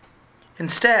didn't.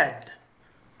 Instead,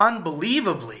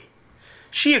 unbelievably,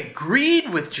 she agreed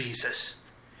with Jesus.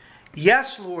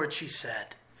 "Yes, Lord," she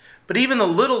said, "but even the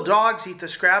little dogs eat the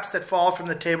scraps that fall from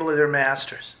the table of their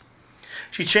masters."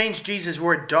 She changed Jesus'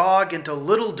 word dog into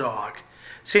little dog,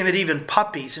 saying that even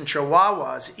puppies and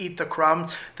chihuahuas eat the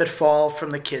crumbs that fall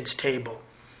from the kids' table.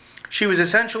 She was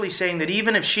essentially saying that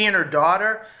even if she and her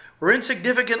daughter were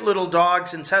insignificant little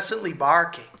dogs incessantly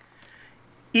barking,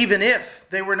 even if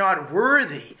they were not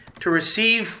worthy to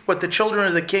receive what the children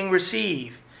of the King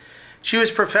receive, she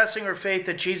was professing her faith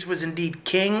that Jesus was indeed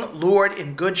King, Lord,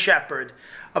 and Good Shepherd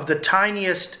of the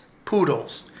tiniest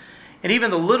poodles, and even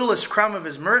the littlest crumb of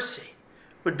his mercy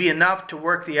would be enough to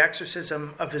work the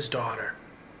exorcism of his daughter.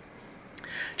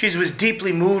 Jesus was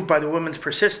deeply moved by the woman's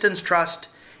persistence, trust,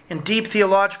 and deep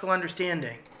theological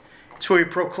understanding. So he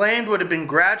proclaimed what had been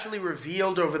gradually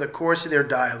revealed over the course of their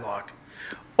dialogue.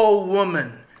 "O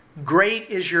woman, great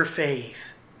is your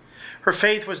faith." Her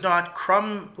faith was not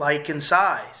crumb-like in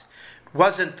size. It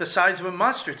wasn't the size of a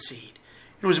mustard seed.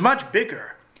 It was much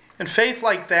bigger. And faith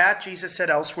like that, Jesus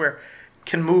said elsewhere,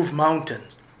 can move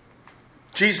mountains.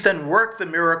 Jesus then worked the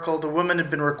miracle the woman had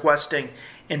been requesting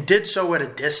and did so at a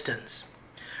distance.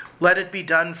 Let it be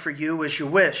done for you as you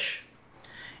wish.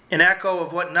 In echo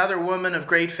of what another woman of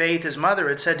great faith, his mother,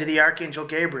 had said to the Archangel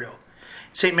Gabriel.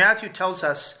 St. Matthew tells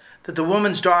us that the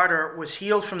woman's daughter was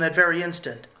healed from that very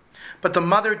instant. But the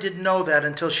mother didn't know that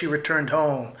until she returned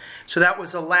home. So that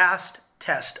was the last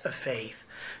test of faith,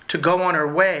 to go on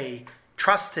her way,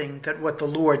 trusting that what the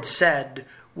Lord said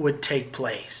would take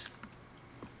place.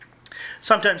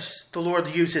 Sometimes the Lord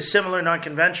uses similar,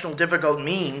 non-conventional, difficult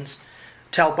means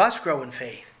to help us grow in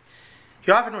faith.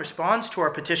 He often responds to our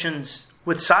petitions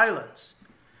with silence.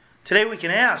 Today we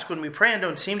can ask, when we pray and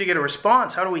don't seem to get a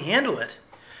response, how do we handle it?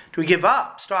 Do we give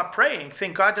up, stop praying,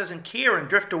 think God doesn't care, and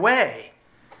drift away?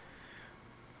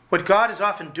 What God is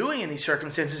often doing in these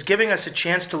circumstances is giving us a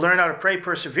chance to learn how to pray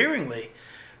perseveringly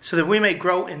so that we may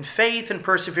grow in faith and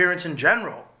perseverance in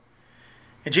general.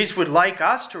 And Jesus would like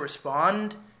us to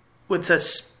respond with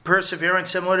this perseverance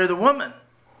similar to the woman.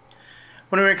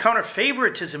 When we encounter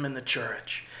favoritism in the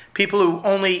church, people who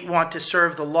only want to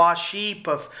serve the lost sheep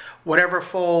of whatever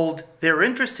fold they're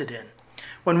interested in,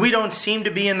 when we don't seem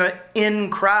to be in the in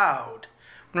crowd,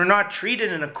 when we're not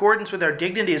treated in accordance with our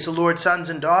dignity as the Lord's sons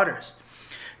and daughters,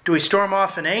 do we storm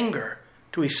off in anger?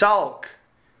 Do we sulk?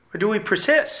 Or do we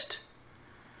persist?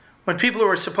 When people who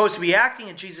are supposed to be acting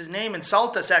in Jesus' name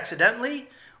insult us accidentally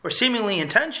or seemingly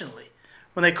intentionally,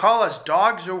 when they call us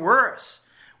dogs or worse,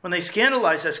 when they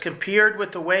scandalize us compared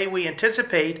with the way we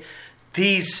anticipate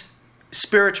these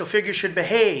spiritual figures should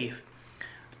behave,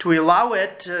 do we allow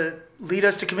it to lead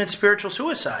us to commit spiritual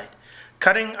suicide,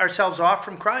 cutting ourselves off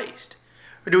from Christ?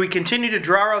 Or do we continue to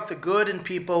draw out the good in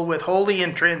people with holy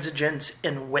intransigence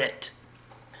and wit?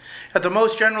 At the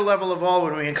most general level of all,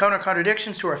 when we encounter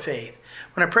contradictions to our faith,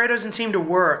 when our prayer doesn't seem to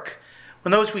work,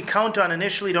 when those we count on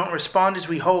initially don't respond as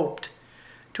we hoped,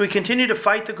 do we continue to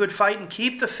fight the good fight and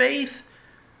keep the faith,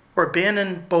 or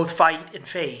abandon both fight and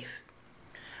faith?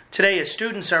 Today, as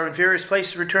students are in various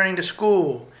places returning to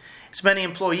school, as many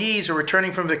employees are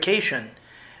returning from vacation,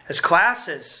 as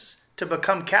classes to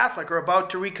become Catholic are about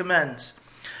to recommence,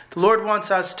 the Lord wants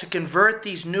us to convert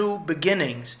these new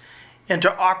beginnings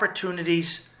into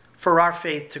opportunities for our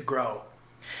faith to grow.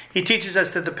 He teaches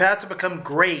us that the path to become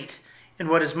great in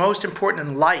what is most important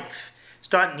in life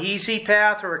is not an easy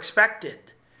path or expected,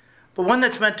 but one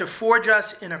that's meant to forge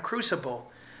us in a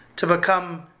crucible to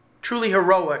become truly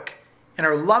heroic in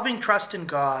our loving trust in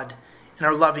God and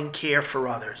our loving care for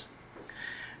others.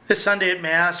 This Sunday at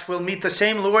Mass, we'll meet the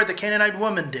same Lord the Canaanite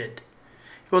woman did.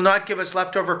 He will not give us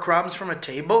leftover crumbs from a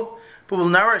table, but will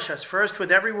nourish us first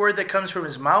with every word that comes from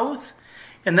his mouth,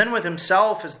 and then with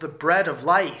himself as the bread of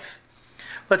life.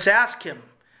 Let's ask him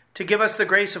to give us the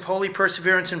grace of holy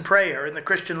perseverance in prayer, in the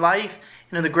Christian life,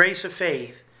 and in the grace of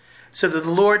faith, so that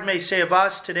the Lord may say of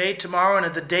us today, tomorrow, and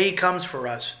as the day comes for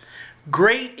us,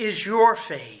 great is your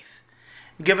faith.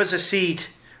 Give us a seat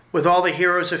with all the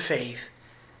heroes of faith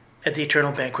at the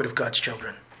eternal banquet of God's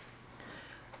children.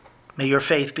 May your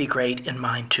faith be great and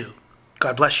mine too.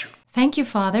 God bless you. Thank you,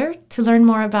 Father. To learn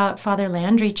more about Father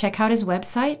Landry, check out his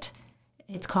website.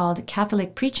 It's called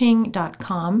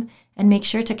catholicpreaching.com, and make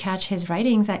sure to catch his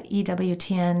writings at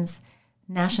EWTN's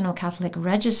National Catholic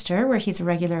Register, where he's a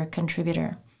regular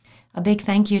contributor. A big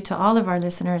thank you to all of our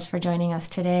listeners for joining us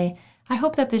today. I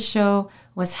hope that this show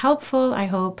was helpful. I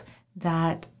hope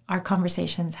that our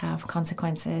conversations have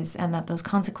consequences and that those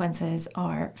consequences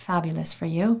are fabulous for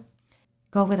you.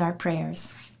 Go with our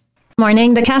prayers.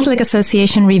 Morning, the Catholic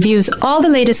Association reviews all the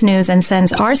latest news and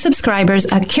sends our subscribers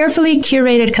a carefully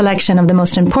curated collection of the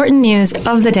most important news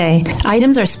of the day.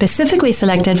 Items are specifically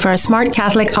selected for a smart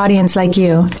Catholic audience like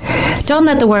you. Don't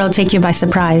let the world take you by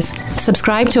surprise.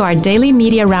 Subscribe to our daily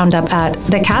media roundup at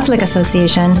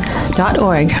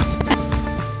thecatholicassociation.org.